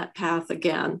down that path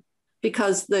again,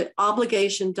 because the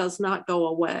obligation does not go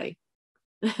away.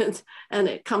 And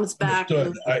it comes back.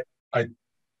 I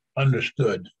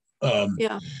understood.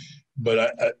 Yeah.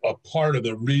 But a part of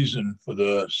the reason for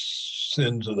the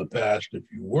sins of the past, if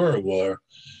you were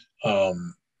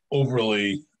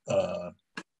overly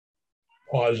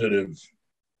positive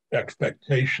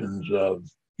expectations of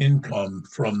income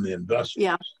from the investment.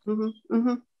 Yeah. Mm-hmm.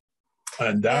 Mm-hmm.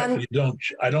 And I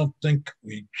don't think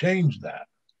we changed that.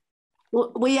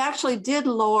 Well, we actually did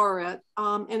lower it,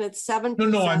 and it's 7%.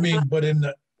 No, I mean, but in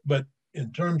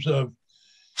terms of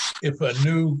if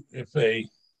the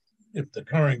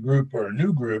current group or a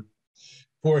new group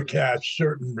forecasts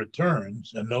certain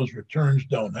returns and those returns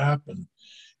don't happen,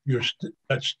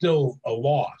 that's still a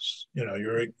loss.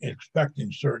 You're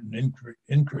expecting certain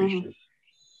increases,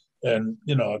 and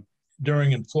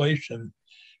during inflation,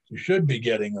 you should be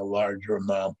getting a larger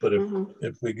amount. But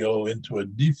if we go into a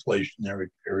deflationary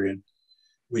period,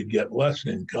 we'd get less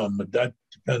income. But that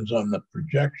depends on the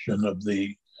projection of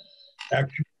the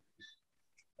actual,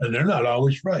 and they're not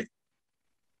always right.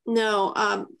 No,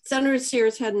 Senator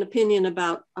Sears had an opinion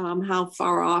about how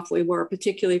far off we were,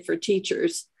 particularly for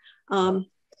teachers.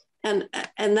 and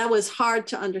that was hard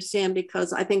to understand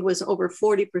because I think it was over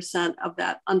 40% of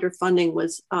that underfunding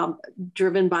was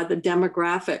driven by the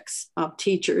demographics of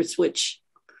teachers, which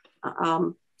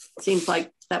seems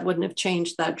like that wouldn't have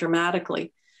changed that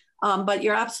dramatically. But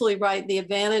you're absolutely right. The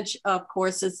advantage, of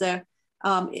course, is that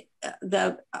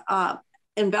the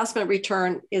investment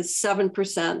return is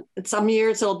 7%. In some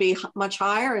years it'll be much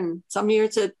higher, and some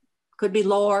years it could be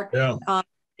lower. Yeah.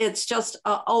 It's just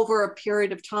over a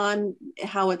period of time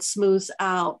how it smooths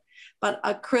out.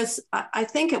 But Chris, I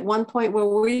think at one point where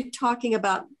we talking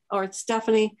about, or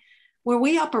Stephanie, were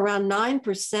we up around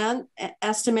 9%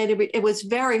 estimated? It was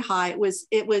very high.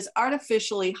 It was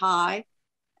artificially high.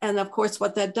 And of course,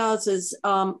 what that does is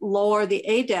lower the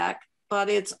ADEC, but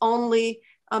it's only,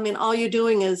 I mean, all you're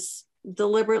doing is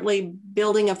deliberately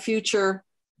building a future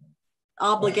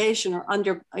obligation or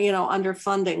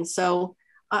underfunding. So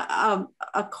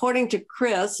according to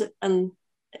Chris, and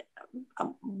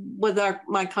with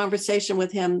my conversation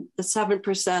with him, the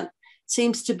 7%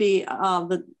 seems to be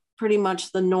pretty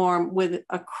much the norm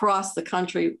across the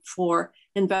country for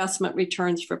investment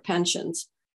returns for pensions.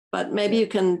 But maybe you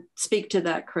can speak to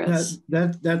that, Chris.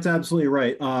 That's absolutely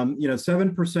right.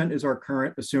 7% is our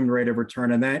current assumed rate of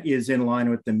return, and that is in line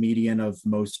with the median of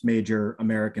most major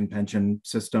American pension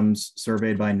systems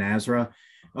surveyed by NASRA.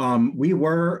 We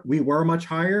were much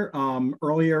higher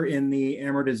earlier in the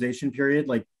amortization period,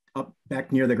 like up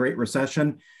back near the Great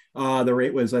Recession. The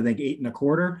rate was, I think,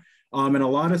 8.25%, and a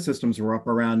lot of systems were up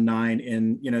around 9%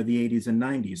 in the 80s and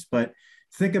 90s. But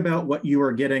think about what you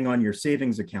were getting on your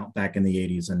savings account back in the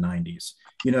 80s and 90s.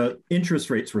 Interest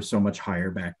rates were so much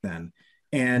higher back then.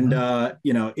 And,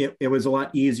 it was a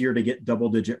lot easier to get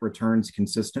double-digit returns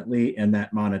consistently in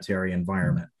that monetary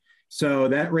environment. So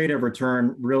that rate of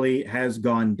return really has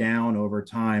gone down over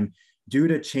time due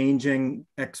to changing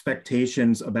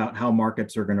expectations about how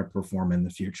markets are going to perform in the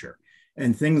future.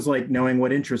 And things like knowing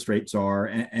what interest rates are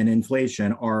and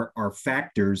inflation are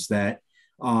factors that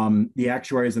the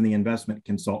actuaries and the investment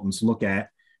consultants look at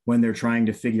when they're trying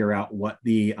to figure out what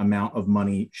the amount of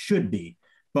money should be.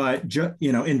 But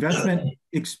investment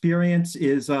experience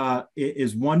is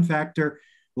one factor.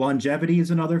 Longevity is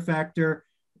another factor.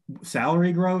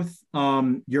 Salary growth,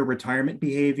 your retirement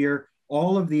behavior.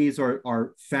 All of these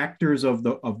are factors of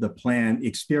the plan,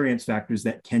 experience factors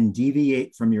that can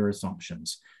deviate from your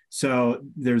assumptions. So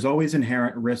there's always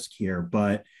inherent risk here,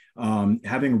 but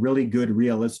having really good,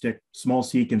 realistic, small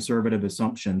c conservative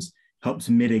assumptions helps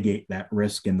mitigate that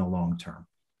risk in the long term.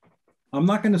 I'm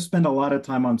not going to spend a lot of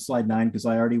time on slide 9 because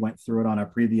I already went through it on a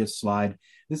previous slide.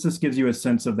 This just gives you a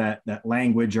sense of that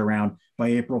language around by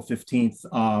April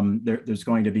 15th. There's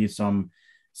going to be some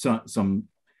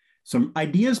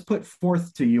ideas put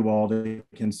forth to you all to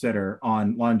consider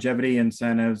on longevity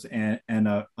incentives and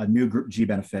a new Group G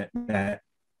benefit that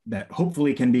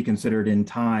hopefully can be considered in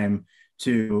time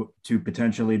to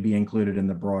potentially be included in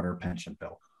the broader pension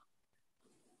bill.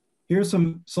 Here's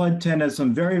slide 10 has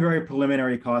some very, very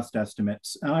preliminary cost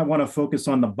estimates. And I want to focus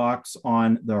on the box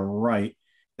on the right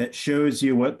that shows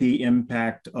you what the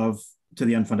impact to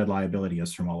the unfunded liability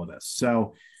is from all of this.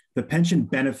 So the pension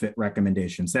benefit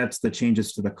recommendations, that's the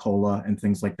changes to the COLA and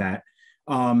things like that.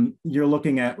 You're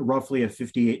looking at roughly a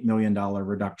 $58 million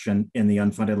reduction in the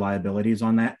unfunded liabilities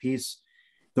on that piece.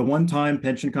 The one-time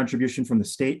pension contribution from the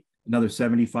state, another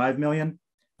 $75 million.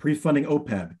 Pre-funding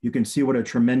OPEB, you can see what a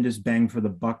tremendous bang for the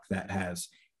buck that has.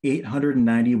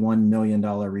 $891 million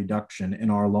reduction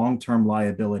in our long-term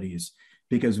liabilities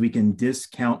because we can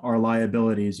discount our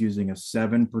liabilities using a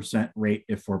 7% rate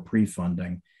if we're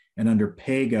pre-funding. And under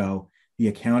PAYGO, the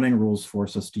accounting rules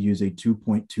force us to use a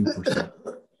 2.2%.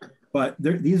 But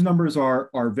these numbers are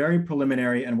very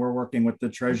preliminary, and we're working with the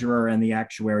treasurer and the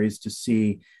actuaries to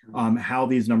see how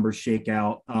these numbers shake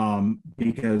out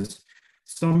because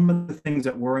some of the things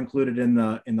that were included in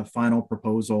the final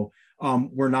proposal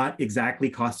were not exactly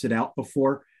costed out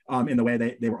before in the way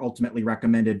they were ultimately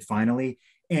recommended finally.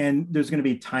 And there's going to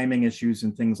be timing issues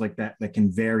and things like that that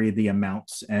can vary the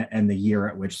amounts and the year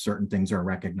at which certain things are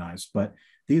recognized. But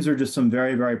these are just some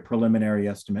very, very preliminary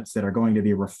estimates that are going to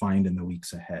be refined in the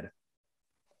weeks ahead.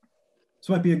 This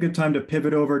might be a good time to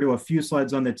pivot over to a few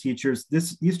slides on the teachers.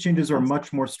 These changes are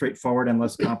much more straightforward and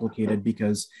less complicated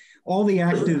because all the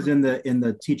actives in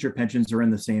the teacher pensions are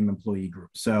in the same employee group.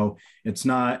 So it's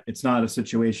not a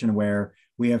situation where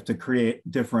we have to create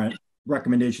different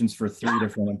recommendations for 3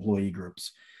 different employee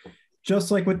groups. Just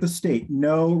like with the state,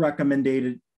 no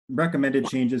recommended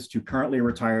changes to currently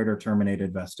retired or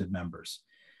terminated vested members.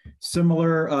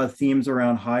 Similar themes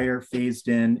around higher phased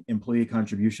in employee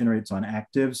contribution rates on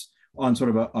actives on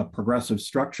sort of a progressive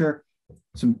structure,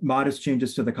 some modest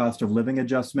changes to the cost of living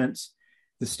adjustments.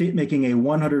 the state making a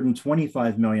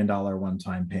 $125 million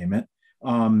one-time payment,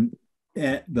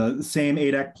 the same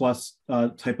ADAC plus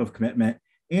type of commitment,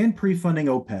 and pre-funding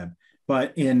OPEB,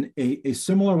 but in a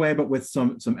similar way, but with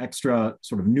some extra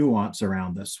sort of nuance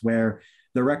around this, where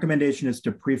the recommendation is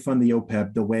to pre-fund the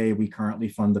OPEB the way we currently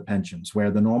fund the pensions,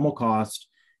 where the normal cost,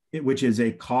 which is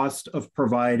a cost of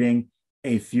providing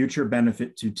a future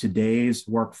benefit to today's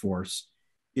workforce,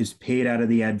 is paid out of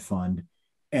the ed fund,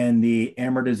 and the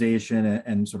amortization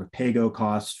and sort of pay-go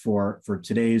costs for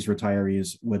today's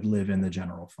retirees would live in the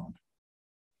general fund.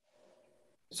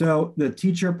 So the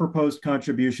teacher proposed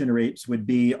contribution rates would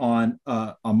be on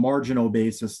a marginal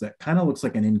basis that kind of looks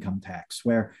like an income tax,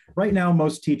 where right now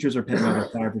most teachers are paying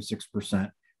about 5 or 6%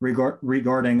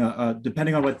 regarding,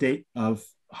 depending on what date of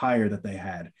hire that they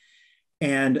had.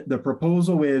 And the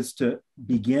proposal is to,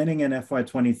 beginning in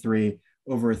FY23,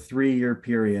 over a 3-year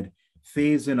period,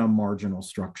 phase in a marginal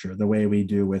structure, the way we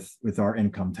do with our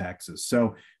income taxes.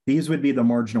 So these would be the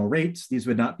marginal rates. These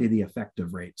would not be the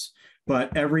effective rates.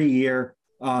 But every year,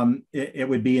 it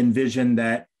would be envisioned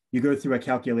that you go through a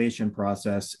calculation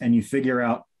process and you figure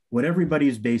out what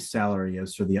everybody's base salary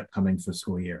is for the upcoming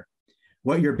fiscal year.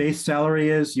 What your base salary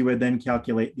is, you would then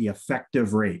calculate the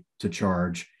effective rate to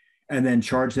charge, and then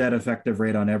charge that effective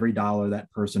rate on every dollar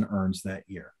that person earns that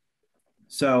year.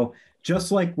 So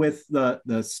just like with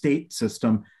the state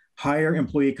system, higher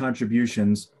employee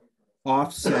contributions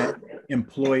offset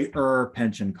employer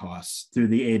pension costs through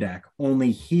the ADAC.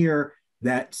 Only here,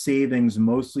 that savings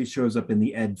mostly shows up in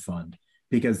the ed fund,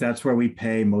 because that's where we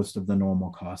pay most of the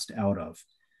normal cost out of.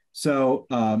 So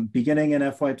beginning in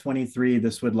FY23,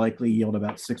 this would likely yield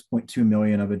about 6.2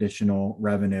 million of additional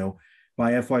revenue.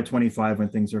 By FY25, when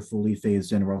things are fully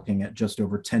phased in, we're looking at just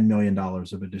over $10 million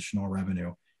of additional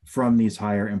revenue from these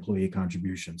higher employee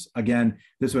contributions. Again,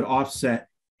 this would offset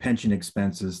pension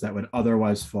expenses that would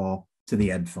otherwise fall to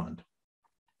the ed fund.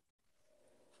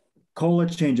 COLA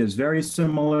changes, very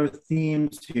similar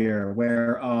themes here,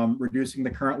 where reducing the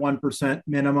current 1%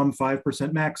 minimum,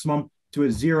 5% maximum to a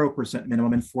 0%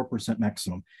 minimum and 4%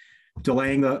 maximum,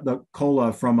 delaying the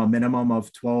COLA from a minimum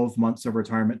of 12 months of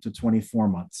retirement to 24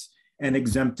 months, and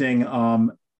exempting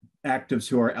actives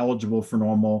who are eligible for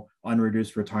normal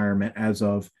unreduced retirement as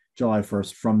of July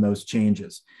 1st from those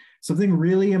changes. Something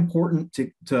really important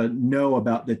to know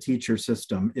about the teacher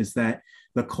system is that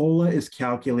the COLA is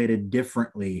calculated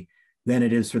differently than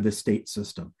it is for the state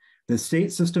system. The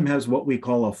state system has what we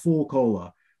call a full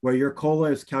COLA, where your COLA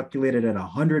is calculated at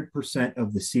 100%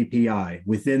 of the CPI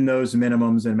within those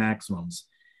minimums and maximums.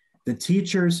 The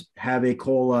teachers have a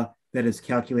COLA that is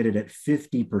calculated at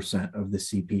 50% of the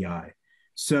CPI.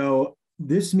 So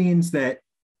this means that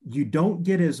you don't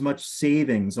get as much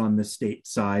savings on the state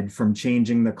side from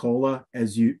changing the COLA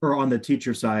or on the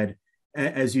teacher side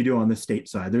as you do on the state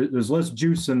side. There's less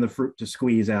juice in the fruit to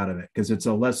squeeze out of it, because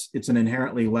it's an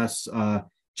inherently less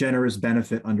generous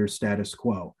benefit under status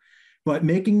quo. But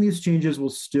making these changes will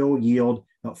still yield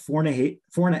about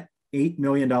 $4.8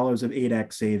 million of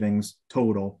ADAC savings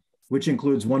total, which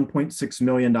includes $1.6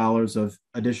 million of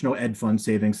additional ed fund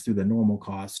savings through the normal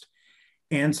cost,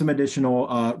 and some additional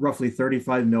roughly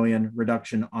 $35 million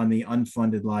reduction on the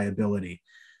unfunded liability.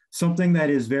 Something that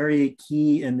is very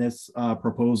key in this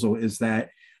proposal is that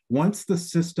once the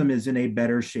system is in a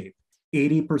better shape,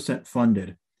 80%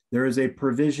 funded, there is a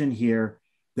provision here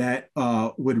that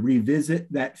would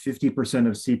revisit that 50%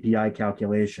 of CPI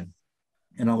calculation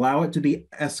and allow it to be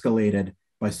escalated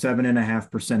by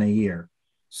 7.5% a year,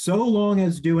 so long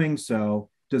as doing so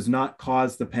does not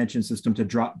cause the pension system to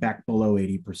drop back below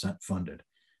 80% funded.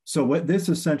 So what this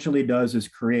essentially does is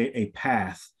create a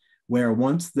path where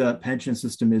once the pension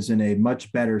system is in a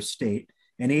much better state,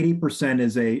 and 80%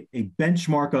 is a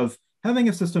benchmark of having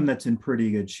a system that's in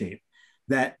pretty good shape,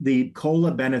 that the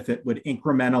COLA benefit would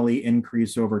incrementally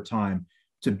increase over time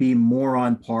to be more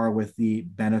on par with the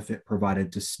benefit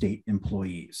provided to state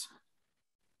employees.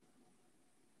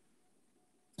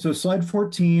 So slide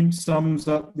 14 sums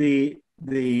up the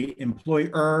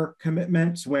employer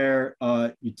commitments, where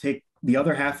you take the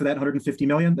other half of that $150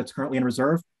 million that's currently in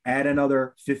reserve, add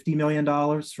another $50 million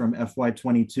from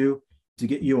FY22 to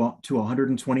get you to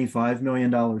 $125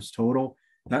 million total.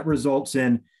 That results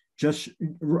in just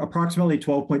approximately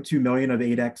 $12.2 million of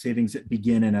ADAC savings that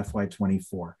begin in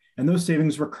FY24. And those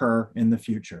savings recur in the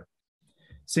future.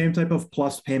 Same type of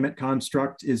plus payment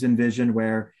construct is envisioned,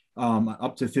 where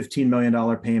up to $15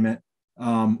 million payment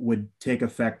would take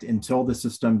effect until the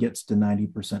system gets to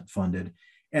 90% funded.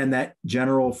 And that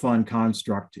general fund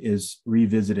construct is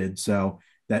revisited so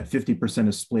that 50%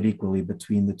 is split equally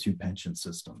between the two pension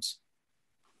systems.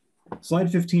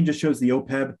 Slide 15 just shows the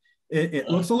OPEB It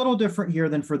looks a little different here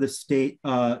than for the state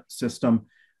system.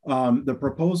 The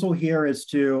proposal here is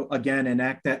to, again,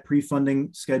 enact that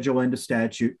pre-funding schedule into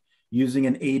statute using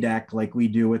an ADAC like we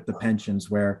do with the pensions,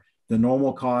 where the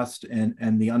normal cost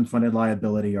and the unfunded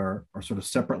liability are sort of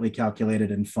separately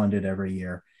calculated and funded every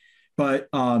year. But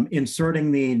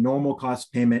inserting the normal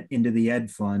cost payment into the ed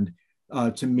fund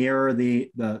to mirror the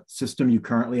system you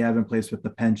currently have in place with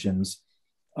the pensions.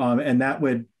 And that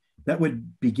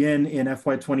would begin in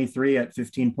FY23 at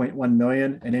 15.1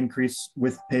 million, an increase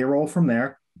with payroll from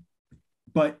there.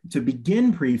 But to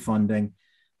begin pre-funding,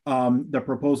 the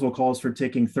proposal calls for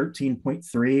taking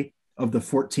 13.3 of the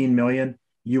 14 million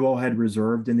you all had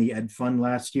reserved in the ed fund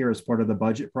last year as part of the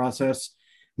budget process,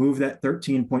 move that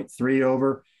 13.3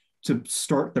 over to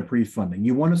start the pre-funding.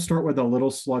 You want to start with a little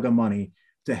slug of money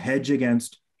to hedge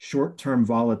against short-term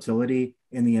volatility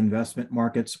in the investment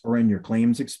markets or in your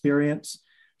claims experience.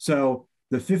 So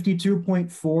the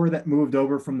 52.4 that moved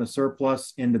over from the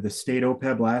surplus into the state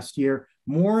OPEB last year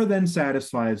more than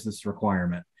satisfies this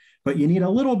requirement. But you need a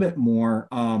little bit more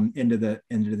into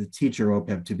the teacher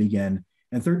OPEB to begin.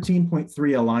 And 13.3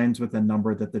 aligns with the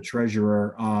number that the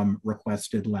treasurer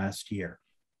requested last year.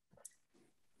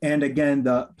 And again,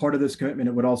 the part of this commitment,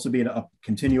 it would also be to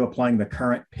continue applying the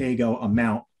current PAYGO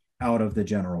amount out of the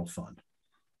general fund.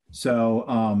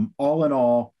 So all in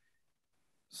all,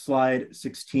 slide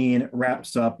 16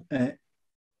 wraps up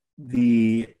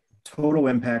the total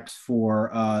impacts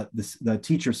for the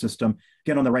teacher system.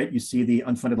 Again, on the right, you see the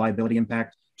unfunded liability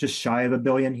impact, just shy of $1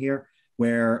 billion here,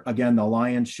 where again, the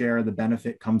lion's share of the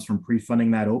benefit comes from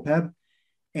pre-funding that OPEB.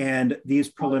 And these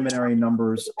preliminary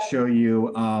numbers show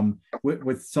you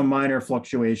with some minor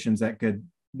fluctuations that could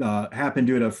happen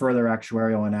due to further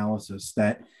actuarial analysis,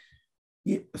 that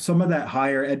some of that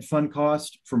higher ed fund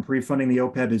cost from pre-funding the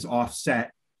OPEB is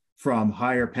offset from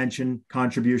higher pension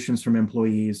contributions from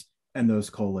employees and those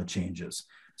COLA changes.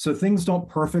 So things don't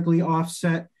perfectly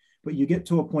offset, but you get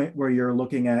to a point where you're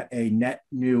looking at a net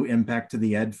new impact to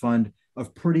the ed fund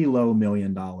of pretty low $1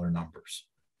 million numbers.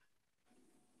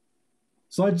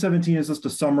 Slide 17 is just a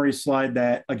summary slide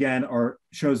that, again,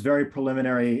 shows very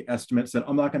preliminary estimates that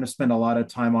I'm not going to spend a lot of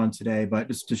time on today, but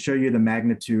just to show you the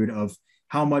magnitude of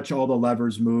how much all the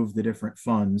levers move the different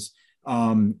funds.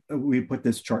 We put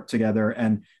this chart together,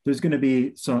 and there's going to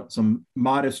be some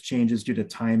modest changes due to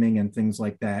timing and things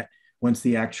like that once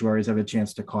the actuaries have a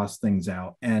chance to cost things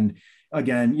out. And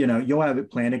again, you'll have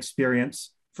plan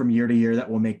experience from year to year that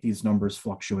will make these numbers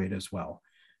fluctuate as well.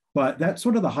 But that's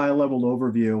sort of the high level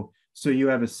overview. So you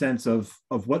have a sense of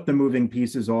what the moving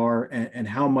pieces are and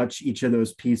how much each of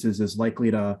those pieces is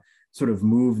likely to sort of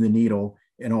move the needle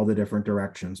in all the different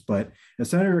directions. But as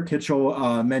Senator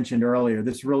Kitchell mentioned earlier,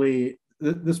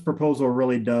 this proposal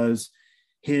really does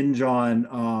hinge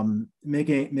on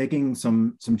making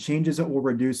some changes that will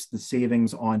reduce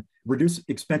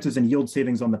expenses and yield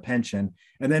savings on the pension,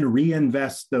 and then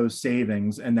reinvest those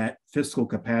savings and that fiscal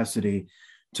capacity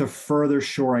to further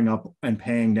shoring up and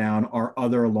paying down our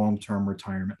other long-term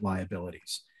retirement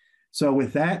liabilities. So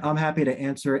with that, I'm happy to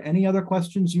answer any other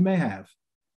questions you may have.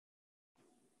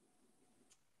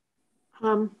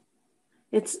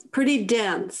 It's pretty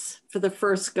dense for the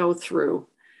first go through.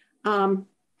 And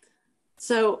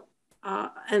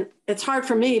it's hard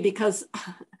for me because,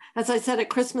 as I said at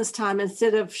Christmas time,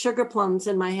 instead of sugar plums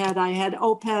in my head, I had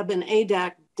OPEB and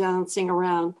ADAC dancing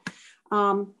around.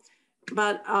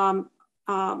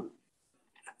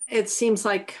 It seems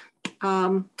like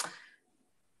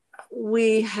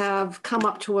we have come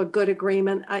up to a good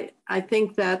agreement. I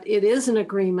think that it is an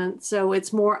agreement, so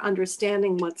it's more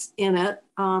understanding what's in it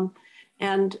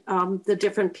and the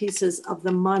different pieces of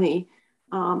the money.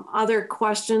 Other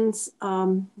questions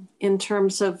in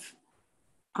terms of,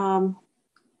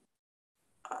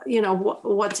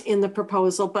 what's in the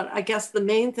proposal, but I guess the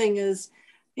main thing is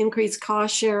increased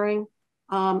cost sharing,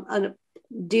 and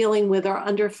dealing with our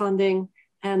underfunding,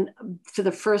 and for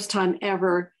the first time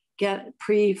ever, get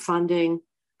pre-funding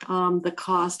the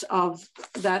cost of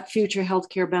that future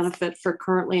healthcare benefit for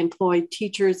currently employed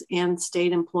teachers and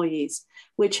state employees,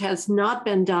 which has not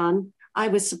been done. I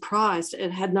was surprised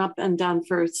it had not been done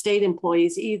for state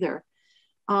employees either.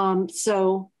 That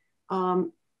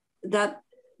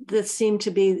this seemed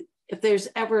to be, if there's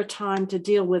ever a time to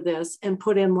deal with this and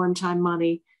put in one-time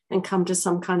money and come to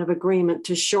some kind of agreement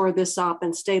to shore this up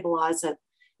and stabilize it,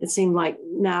 it seemed like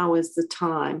now is the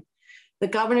time. The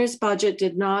governor's budget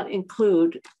did not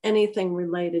include anything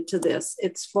related to this.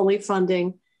 It's fully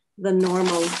funding the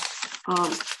normal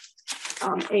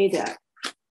ADAC.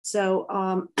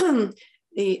 So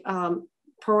the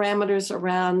parameters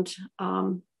around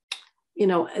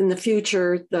in the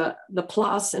future, the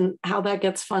plus and how that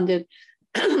gets funded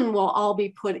will all be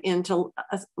put into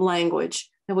a language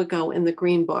that would go in the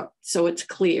Green Book. So it's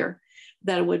clear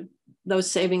that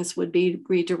those savings would be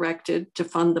redirected to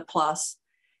fund the plus.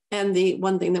 And the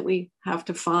one thing that we have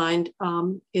to find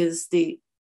is the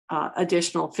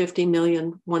additional 50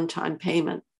 million one-time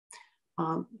payment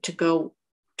to go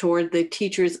toward the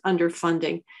teachers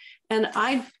underfunding. And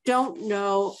I don't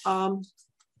know,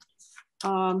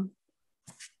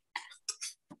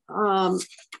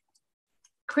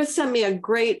 Chris sent me a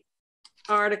great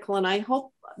article, and I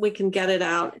hope we can get it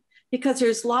out, because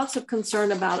there's lots of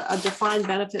concern about a defined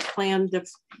benefit plan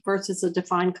versus a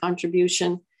defined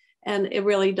contribution. And it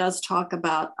really does talk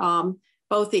about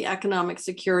both the economic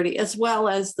security as well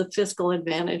as the fiscal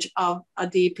advantage of a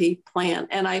DP plan.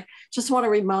 And I just want to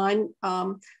remind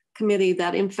committee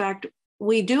that, in fact,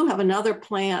 we do have another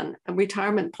plan, a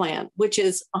retirement plan, which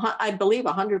is, I believe,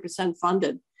 100%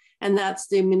 funded, and that's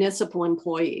the municipal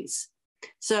employees.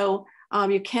 So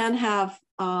you can have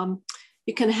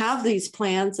these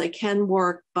plans, they can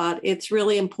work, but it's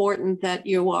really important that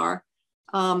you are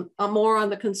more on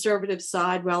the conservative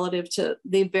side relative to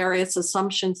the various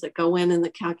assumptions that go in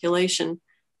the calculation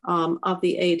of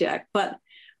the ADEC. But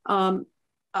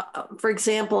for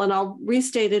example, and I'll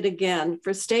restate it again,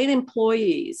 for state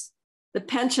employees, the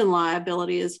pension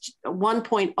liability is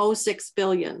 1.06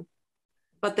 billion,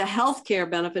 but the healthcare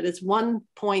benefit is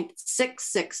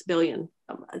 1.66 billion.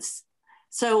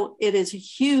 So it is a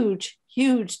huge,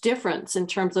 huge difference in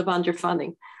terms of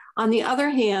underfunding. On the other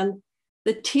hand,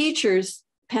 the teachers'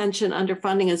 pension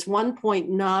underfunding is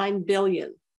 1.9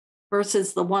 billion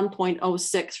versus the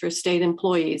 1.06 for state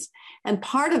employees. And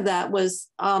part of that was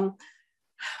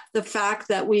the fact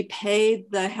that we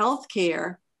paid the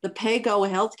healthcare, the pay-go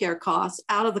healthcare costs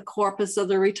out of the corpus of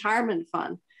the retirement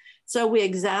fund. So we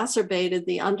exacerbated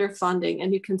the underfunding,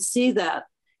 and you can see that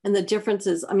in the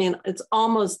differences. I mean, it's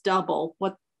almost double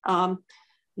what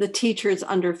the teachers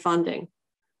underfunding.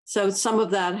 So some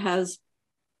of that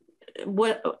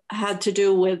had to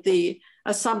do with the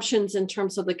assumptions in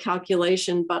terms of the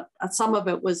calculation, but some of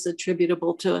it was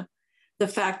attributable to the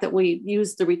fact that we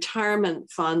used the retirement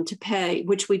fund to pay,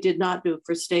 which we did not do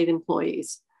for state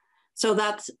employees. So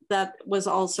that was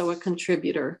also a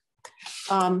contributor.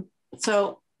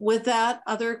 So with that,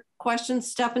 other questions?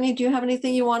 Stephanie, do you have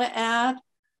anything you want to add?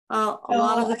 A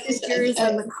lot of the pictures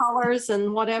and the colors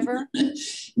and whatever?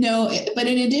 No, but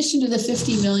in addition to the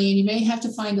 50 million, you may have to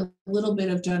find a little bit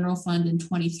of general fund in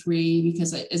 23,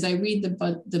 because as I read the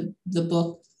book,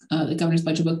 the governor's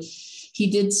budget book,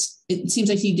 it seems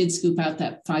like he did scoop out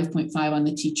that 5.5 on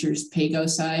the teachers' pay-go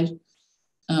side.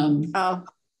 And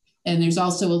there's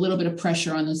also a little bit of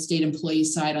pressure on the state employee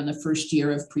side on the first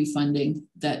year of pre-funding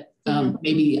that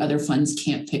maybe the other funds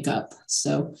can't pick up.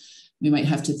 So we might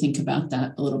have to think about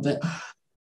that a little bit.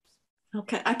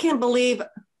 Okay, I can't believe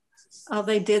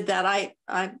they did that. I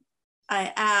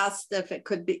asked if it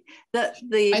could be that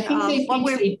the. I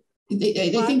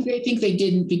think they think they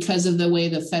didn't because of the way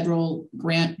the federal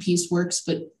grant piece works.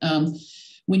 But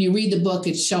when you read the book,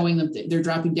 it's showing that they're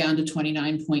dropping down to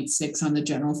 29.6 on the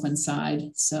general fund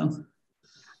side. So.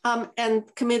 And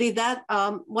committee, that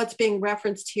what's being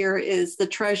referenced here is the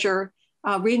treasurer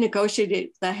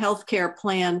renegotiated the healthcare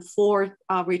plan for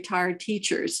retired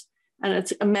teachers, and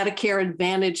it's a Medicare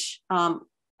Advantage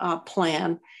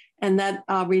plan, and that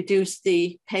reduced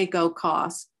the pay-go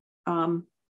cost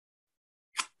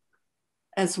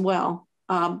as well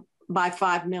by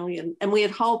 5 million. And we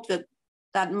had hoped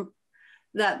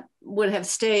that would have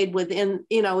stayed within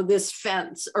this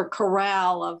fence or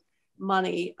corral of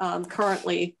money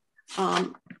currently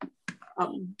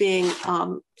being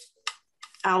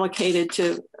allocated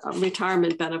to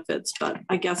retirement benefits. But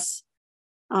I guess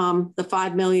the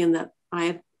 5 million that I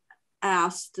had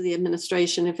asked the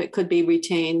administration if it could be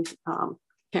retained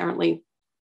apparently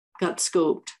got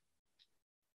scooped.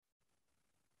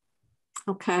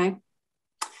 Okay.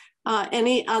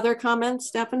 Any other comments,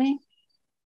 Stephanie?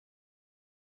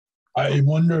 I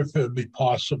wonder if it would be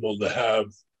possible to have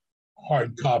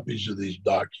hard copies of these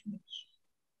documents.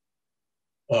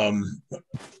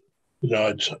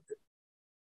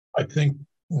 I think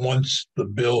once the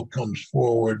bill comes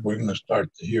forward, we're going to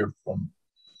start to hear from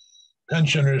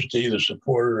pensioners to either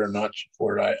support it or not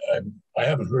support it. I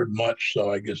haven't heard much,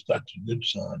 so I guess that's a good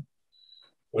sign.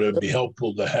 But it'd be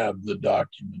helpful to have the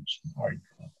documents in hard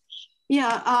copies.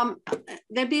 Yeah,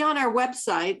 they'd be on our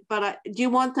website, but do you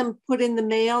want them put in the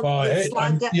mail? Well,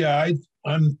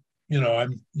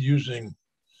 I'm using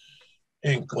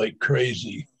ink like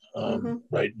crazy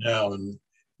right now, and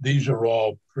these are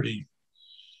all pretty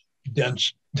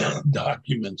dense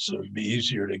documents, so it'd be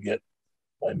easier to get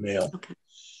by mail. Okay.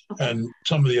 Okay. And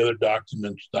some of the other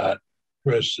documents that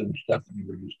Chris and Stephanie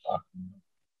were just talking about.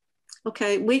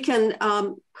 Okay, we can,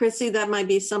 Chrissy, that might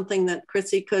be something that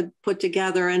Chrissy could put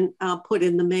together and put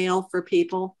in the mail for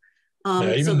people.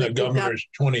 Yeah, even so the governor's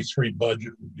 23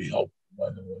 budget would be helpful, by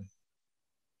the way.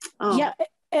 Oh. Yeah,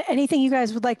 anything you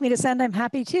guys would like me to send, I'm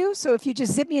happy to. So if you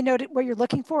just zip me a note at what you're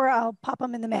looking for, I'll pop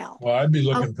them in the mail. Well, I'd be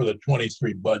looking for the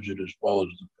 23 budget as well as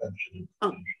the pension.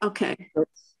 Oh, okay.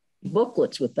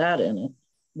 Booklets with that in it,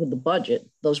 with the budget,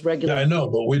 those regular. Yeah, I know,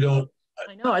 but we don't.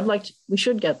 I know, I'd like to, we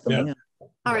should get them. Yeah.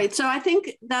 All right, so I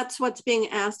think that's what's being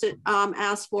asked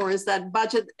for is that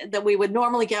budget that we would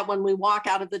normally get when we walk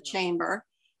out of the chamber.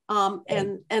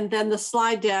 And then the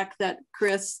slide deck that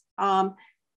Chris and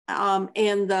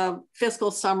the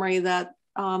fiscal summary that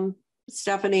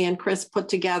Stephanie and Chris put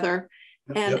together.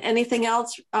 And anything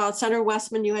else? Senator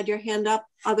Westman, you had your hand up,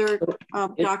 other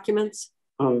documents?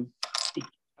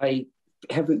 I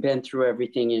haven't been through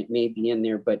everything. It may be in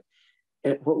there, but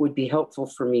what would be helpful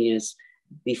for me is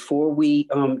before we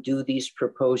do these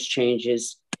proposed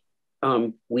changes,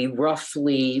 we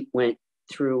roughly went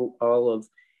through all of,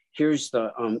 here's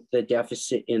the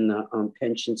deficit in the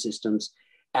pension systems.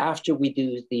 After we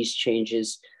do these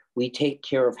changes, we take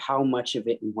care of how much of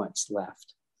it and what's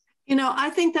left. You know, I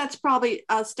think that's probably,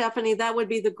 Stephanie, that would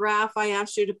be the graph I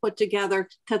asked you to put together,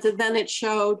 because then it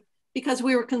showed, because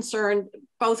we were concerned,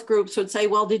 both groups would say,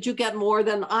 well, did you get more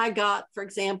than I got, for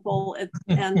example?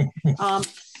 And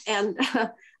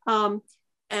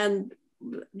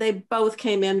they both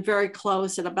came in very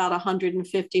close at about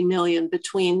 150 million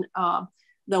between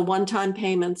the one-time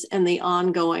payments and the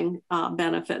ongoing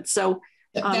benefits. So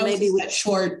that maybe was that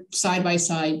short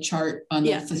side-by-side chart on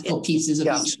the fiscal pieces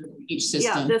of each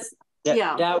system.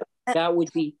 That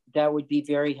would be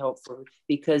very helpful,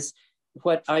 because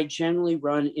what I generally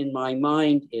run in my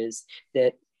mind is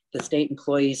that the state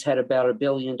employees had about $1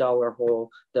 billion hole.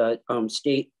 The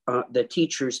the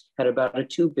teachers had about a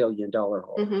 $2 billion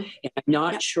hole. Mm-hmm. And I'm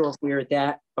not sure where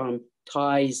that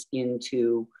ties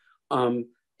into the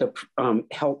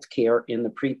healthcare and the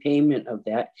prepayment of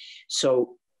that.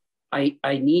 So I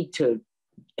need to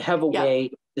have a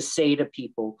way to say to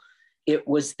people, it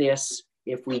was this.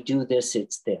 If we do this,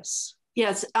 it's this.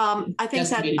 Yes, I think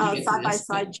that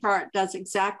side-by-side chart does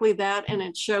exactly that, and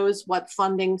it shows what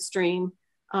funding stream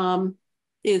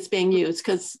is being used,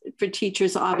 because for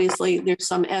teachers, obviously, there's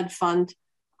some ed fund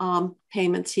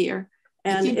payments here,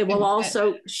 and it will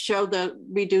also show the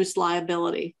reduced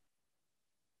liability.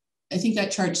 I think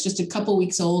that chart's just a couple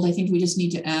weeks old. I think we just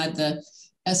need to add the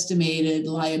estimated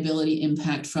liability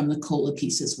impact from the COLA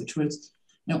pieces, which was,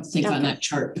 I don't think on that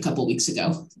chart a couple weeks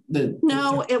ago.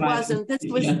 No, it wasn't.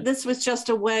 This was just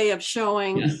a way of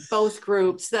showing both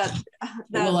groups that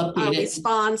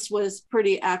response was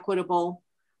pretty equitable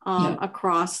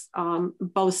across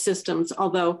both systems.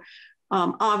 Although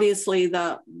obviously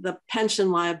the pension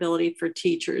liability for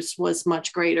teachers was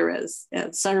much greater, as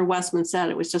Senator Westman said,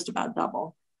 it was just about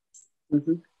double.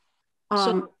 Mm-hmm.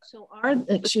 So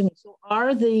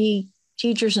are the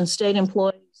teachers and state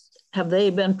employees, have they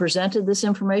been presented this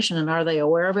information, and are they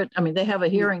aware of it? I mean, they have a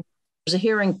hearing. There's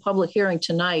a public hearing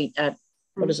tonight at,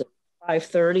 what is it,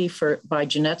 5:30 by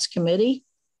Jeanette's committee?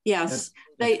 Yes,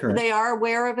 they are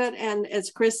aware of it. And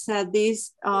as Chris said,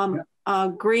 these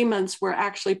agreements were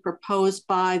actually proposed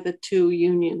by the two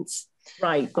unions.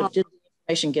 Right, but did the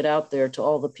information get out there to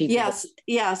all the people? Yes.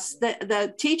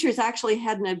 The teachers actually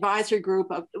had an advisory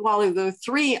group of, while there were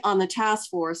 3 on the task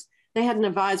force, they had an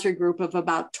advisory group of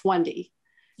about 20.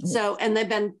 So, and they've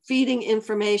been feeding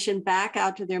information back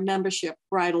out to their membership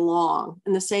right along.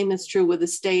 And the same is true with the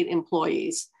state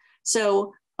employees.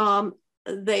 So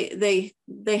they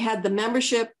had the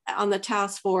membership on the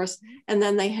task force, and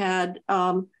then they had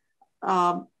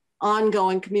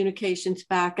ongoing communications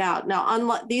back out. Now,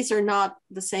 unlike, these are not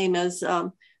the same as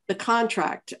the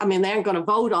contract. I mean, they aren't going to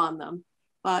vote on them,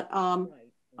 but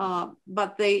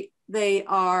they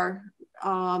are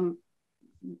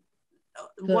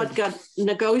what got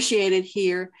negotiated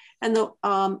here. And the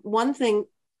one thing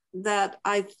that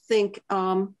I think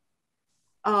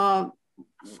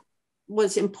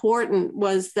was important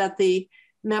was that the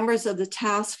members of the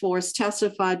task force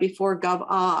testified before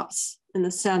GovOps in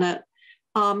the Senate,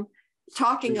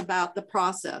 talking about the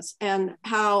process and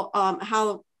how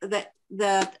I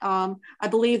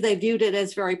believe they viewed it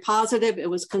as very positive. It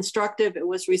was constructive. It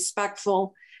was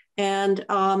respectful. And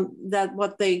that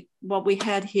what we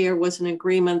had here was an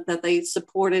agreement that they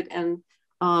supported and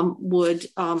would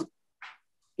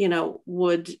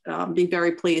be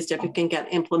very pleased if it can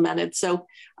get implemented. So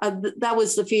that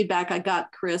was the feedback I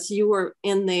got, Chris. You were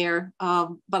in there,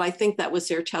 but I think that was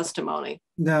their testimony.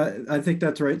 No, I think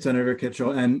that's right, Senator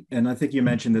Kitchell, and I think you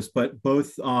mentioned this, but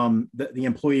both the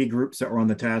employee groups that were on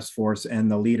the task force and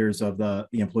the leaders of the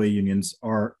employee unions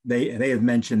they have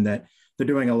mentioned that they're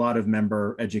doing a lot of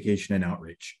member education and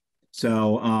outreach.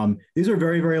 So these are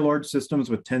very, very large systems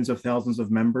with tens of thousands of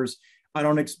members. I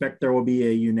don't expect there will be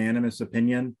a unanimous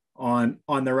opinion on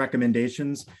the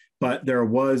recommendations, but there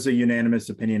was a unanimous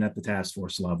opinion at the task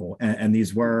force level, and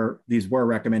these were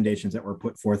recommendations that were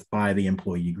put forth by the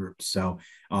employee groups. So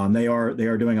they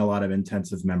are doing a lot of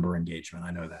intensive member engagement. I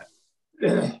know that.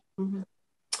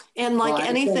 And like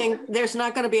anything, there's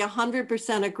not going to be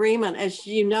 100% agreement. As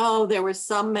you know, there were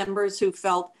some members who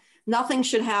felt nothing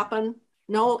should happen,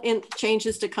 no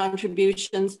changes to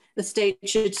contributions. The state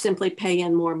should simply pay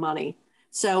in more money.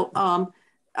 So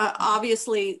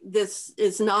obviously, this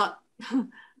is not.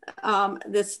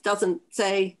 This doesn't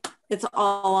say it's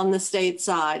all on the state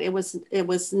side. It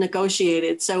was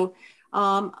negotiated. So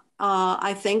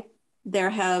I think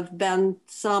there have been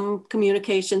some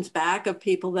communications back of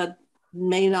people that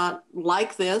may not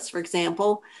like this, for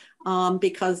example,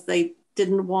 because they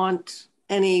didn't want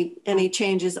any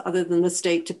changes other than the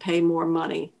state to pay more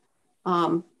money.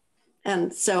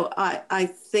 And so I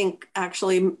think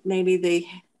actually maybe the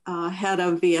head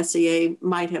of VSEA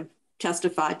might have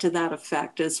testified to that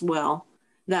effect as well,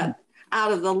 that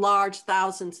out of the large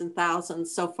thousands and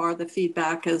thousands, so far the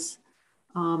feedback has,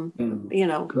 has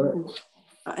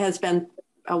been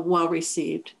well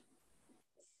received.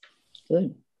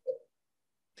 Good.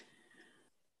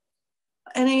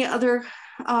 Any other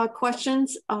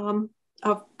questions of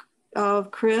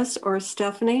Chris or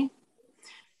Stephanie?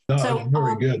 No, so,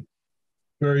 very good.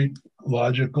 Very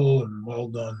logical and well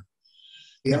done.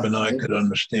 Yeah, even I could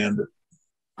understand it.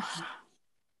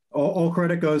 All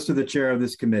credit goes to the chair of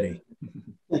this committee.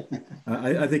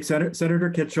 I think Senator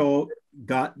Kitchell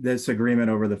got this agreement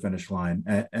over the finish line,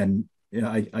 and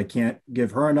I can't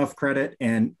give her enough credit,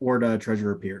 or to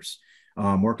Treasurer Pierce.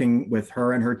 Working with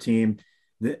her and her team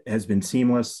has been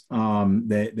seamless.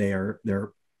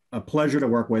 They're a pleasure to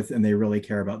work with, and they really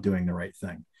care about doing the right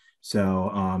thing.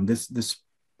 So this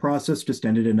process just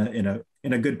ended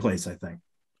in a good place, I think.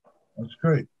 That's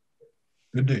great.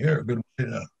 Good to hear. Good to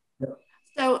know.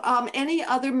 So any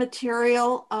other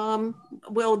material,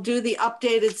 we'll do the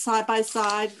updated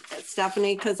side-by-side,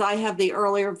 Stephanie, because I have the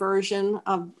earlier version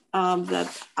of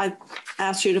that I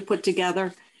asked you to put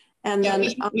together. And yeah,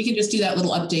 then we can just do that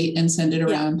little update and send it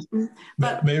around.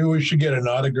 But maybe we should get an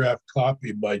autographed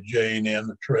copy by Jane and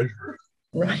the treasurer.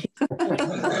 Right.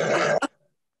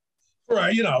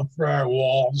 For our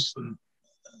walls and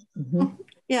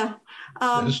yeah.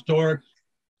 Historic.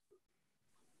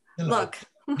 Look.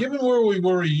 Given where we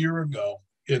were a year ago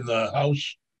in the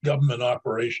House Government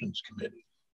Operations Committee,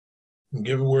 and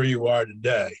given where you are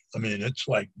today, I mean, it's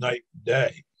like night and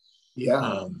day.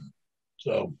 Yeah.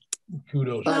 So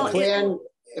kudos. Well, if we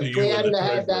hadn't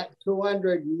had that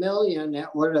 200 million, it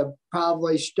would have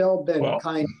probably still been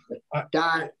kind of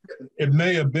dark. It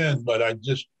may have been, but it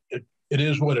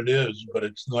is what it is, but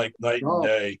it's like night and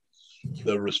day,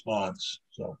 the response.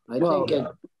 So I think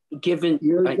given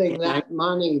using that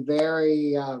money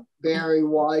very, very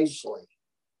wisely.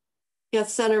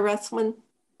 Yes, Senator Russman.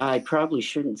 I probably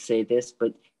shouldn't say this,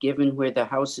 but given where the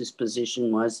House's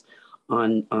position was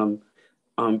on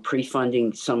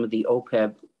pre-funding some of the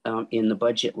OPEB in the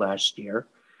budget last year,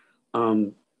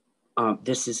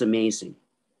 this is amazing.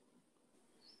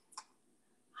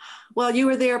 Well, you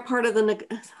were there part of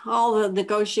all the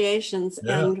negotiations,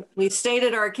 and we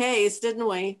stated our case, didn't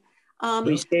we?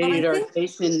 We stated our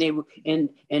case, and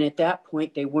at that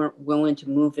point they weren't willing to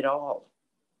move at all.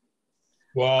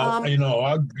 Well,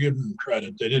 I'll give them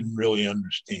credit; they didn't really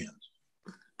understand.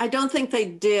 I don't think they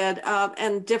did,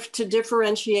 and to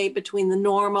differentiate between the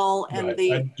normal and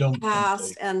the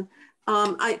past, and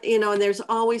and there's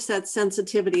always that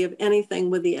sensitivity of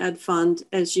anything with the Ed Fund,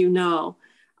 as you know.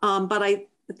 But I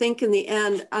think in the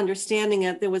end, understanding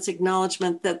it, there was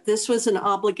acknowledgement that this was an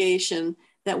obligation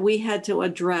that we had to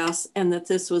address, and that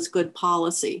this was good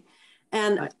policy.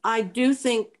 And I do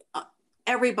think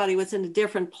everybody was in a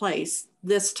different place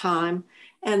this time,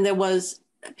 and there was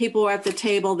people were at the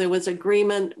table. There was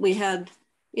agreement. We had,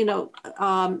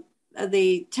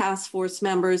 the task force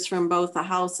members from both the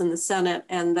House and the Senate,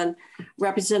 and then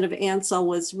Representative Ansell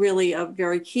was really a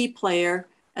very key player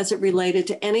as it related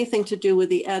to anything to do with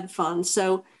the Ed Fund.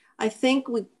 So I think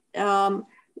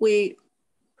we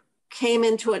came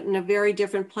into it in a very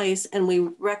different place, and we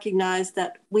recognized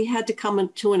that we had to come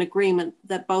into an agreement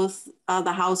that both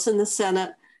the House and the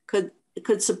Senate could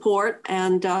support,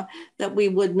 and that we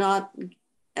would not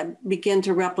begin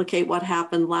to replicate what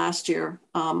happened last year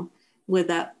with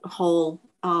that whole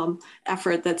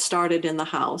effort that started in the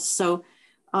House. So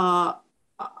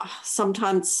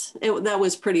sometimes that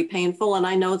was pretty painful. And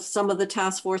I know some of the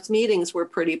task force meetings were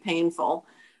pretty painful.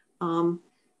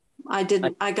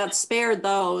 I got spared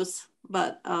those,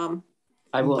 but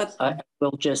I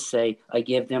will just say I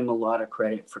give them a lot of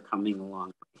credit for coming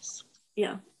along.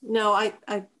 Yeah, no, I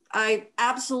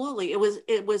absolutely.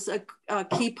 It was a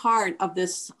key part of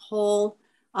this whole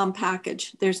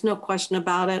package. There's no question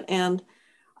about it, and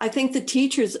I think the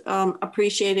teachers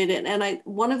appreciated it. And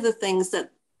one of the things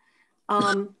that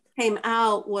came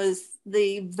out was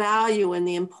the value and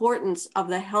the importance of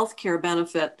the healthcare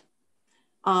benefit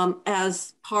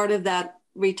as part of that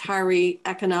retiree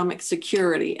economic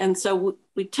security. And so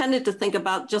we tended to think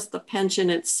about just the pension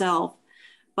itself,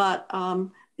 but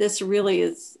this really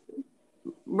is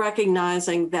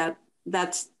recognizing that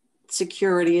that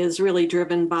security is really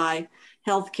driven by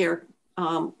healthcare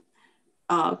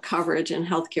coverage and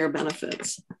healthcare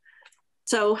benefits.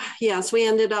 So yes, we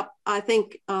ended up, I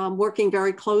think, working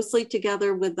very closely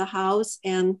together with the House,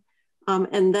 and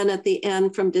then at the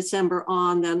end, from December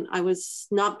on, then I was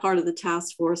not part of the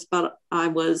task force, but I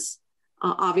was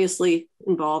obviously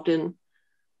involved in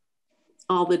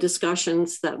all the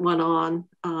discussions that went on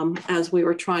as we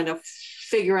were trying to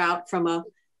figure out from a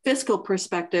fiscal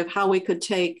perspective how we could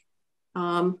take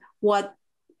what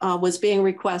was being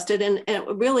requested. And it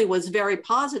really was very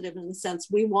positive in the sense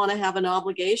we want to have an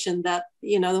obligation that,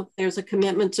 you know, there's a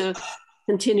commitment to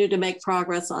continue to make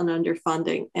progress on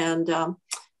underfunding. And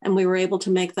we were able to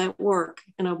make that work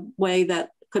in a way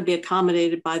that could be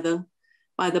accommodated by the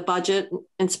budget,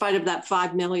 in spite of that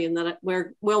 $5 million that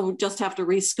we'll just have to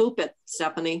rescoop it,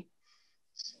 Stephanie.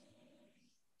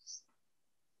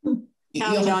 You'll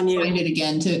have to find it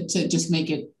again to just make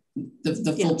it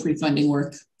the full pre-funding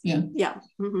work. Yeah. Yeah.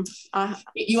 Mm-hmm.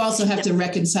 You also have to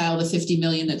reconcile the $50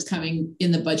 million that's coming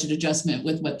in the budget adjustment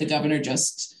with what the governor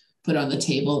just put on the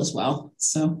table as well.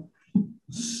 So.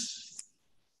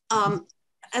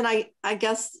 And I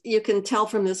guess you can tell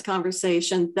from this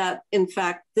conversation that, in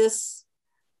fact, this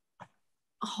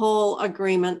whole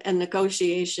agreement and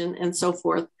negotiation and so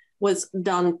forth was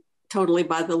done totally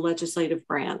by the legislative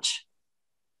branch.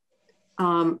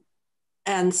 And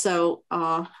so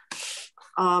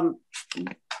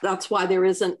that's why there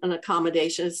isn't an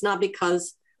accommodation. It's not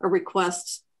because a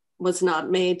request was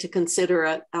not made to consider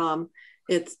it.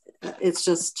 It's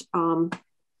just how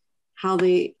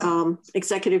the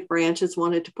executive branches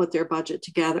wanted to put their budget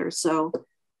together. So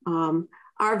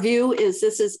our view is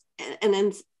this is, and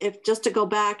then if just to go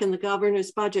back in the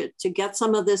governor's budget to get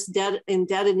some of this debt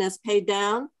indebtedness paid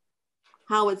down,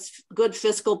 how it's good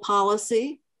fiscal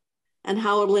policy and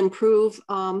how it'll improve,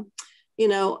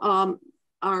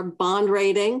 our bond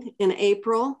rating in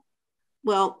April.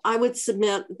 Well, I would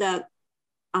submit that,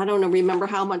 I don't know, remember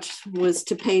how much was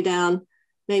to pay down,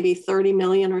 maybe 30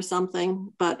 million or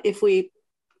something. But if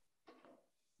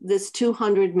this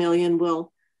 200 million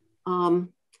will,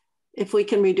 if we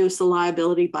can reduce the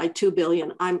liability by 2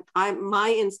 billion,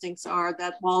 my instincts are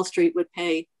that Wall Street would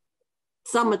pay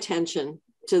some attention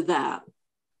to that.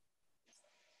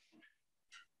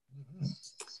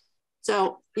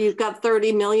 So you've got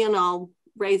 30 million, I'll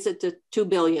raise it to 2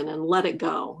 billion and let it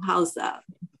go. How's that?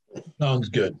 Sounds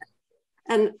good.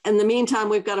 And in the meantime,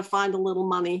 we've got to find a little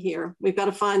money here. We've got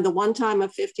to find the one time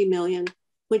of 50 million,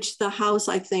 which the House,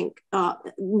 I think,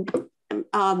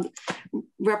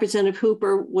 Representative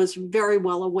Hooper was very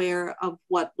well aware of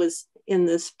what was in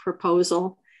this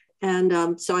proposal.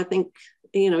 And so I think,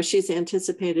 she's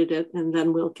anticipated it, and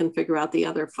then we can figure out the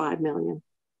other 5 million.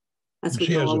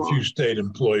 She has a few state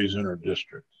employees in her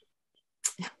district.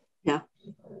 Yeah.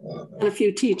 And a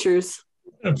few teachers.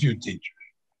 And a few teachers.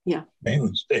 Yeah.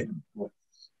 Mainly state employees.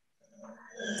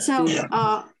 So,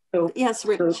 yes,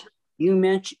 Rich. So you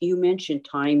mentioned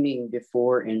timing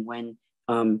before and when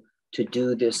to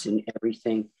do this and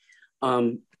everything.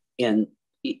 Do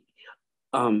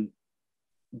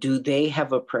they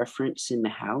have a preference in the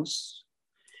House?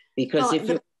 Because if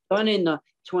it's done in the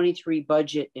 23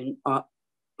 budget and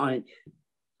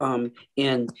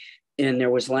there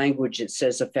was language that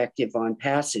says effective on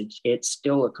passage, it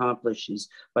still accomplishes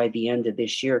by the end of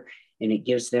this year, and it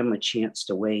gives them a chance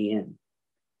to weigh in.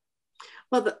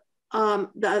 Well,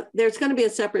 there's going to be a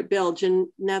separate bill.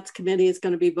 Jeanette's committee is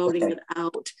going to be voting it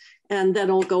out, and then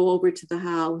it'll go over to the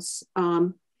House.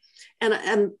 And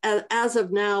as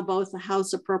of now, both the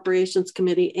House Appropriations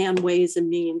Committee and Ways and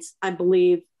Means, I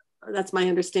believe, that's my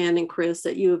understanding, Chris,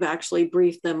 that you have actually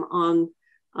briefed them on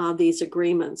these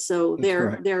agreements. So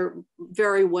they're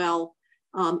very well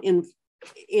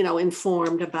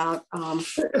informed about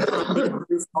the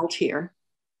result here.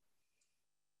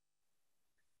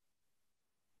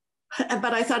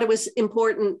 but I thought it was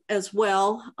important as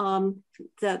well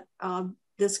that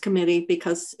this committee,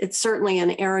 because it's certainly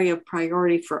an area of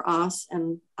priority for us,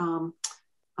 and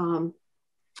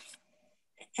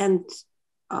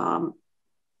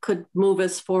could move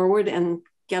us forward and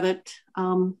get it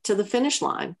to the finish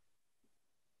line.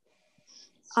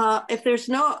 If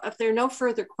there are no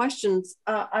further questions,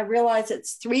 I realize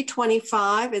it's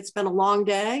 3:25. It's been a long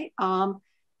day,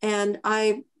 and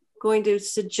I'm going to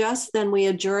suggest then we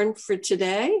adjourn for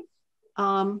today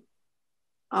on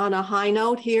a high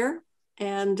note here,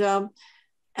 and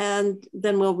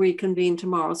then we'll reconvene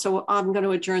tomorrow. So I'm going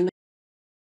to adjourn the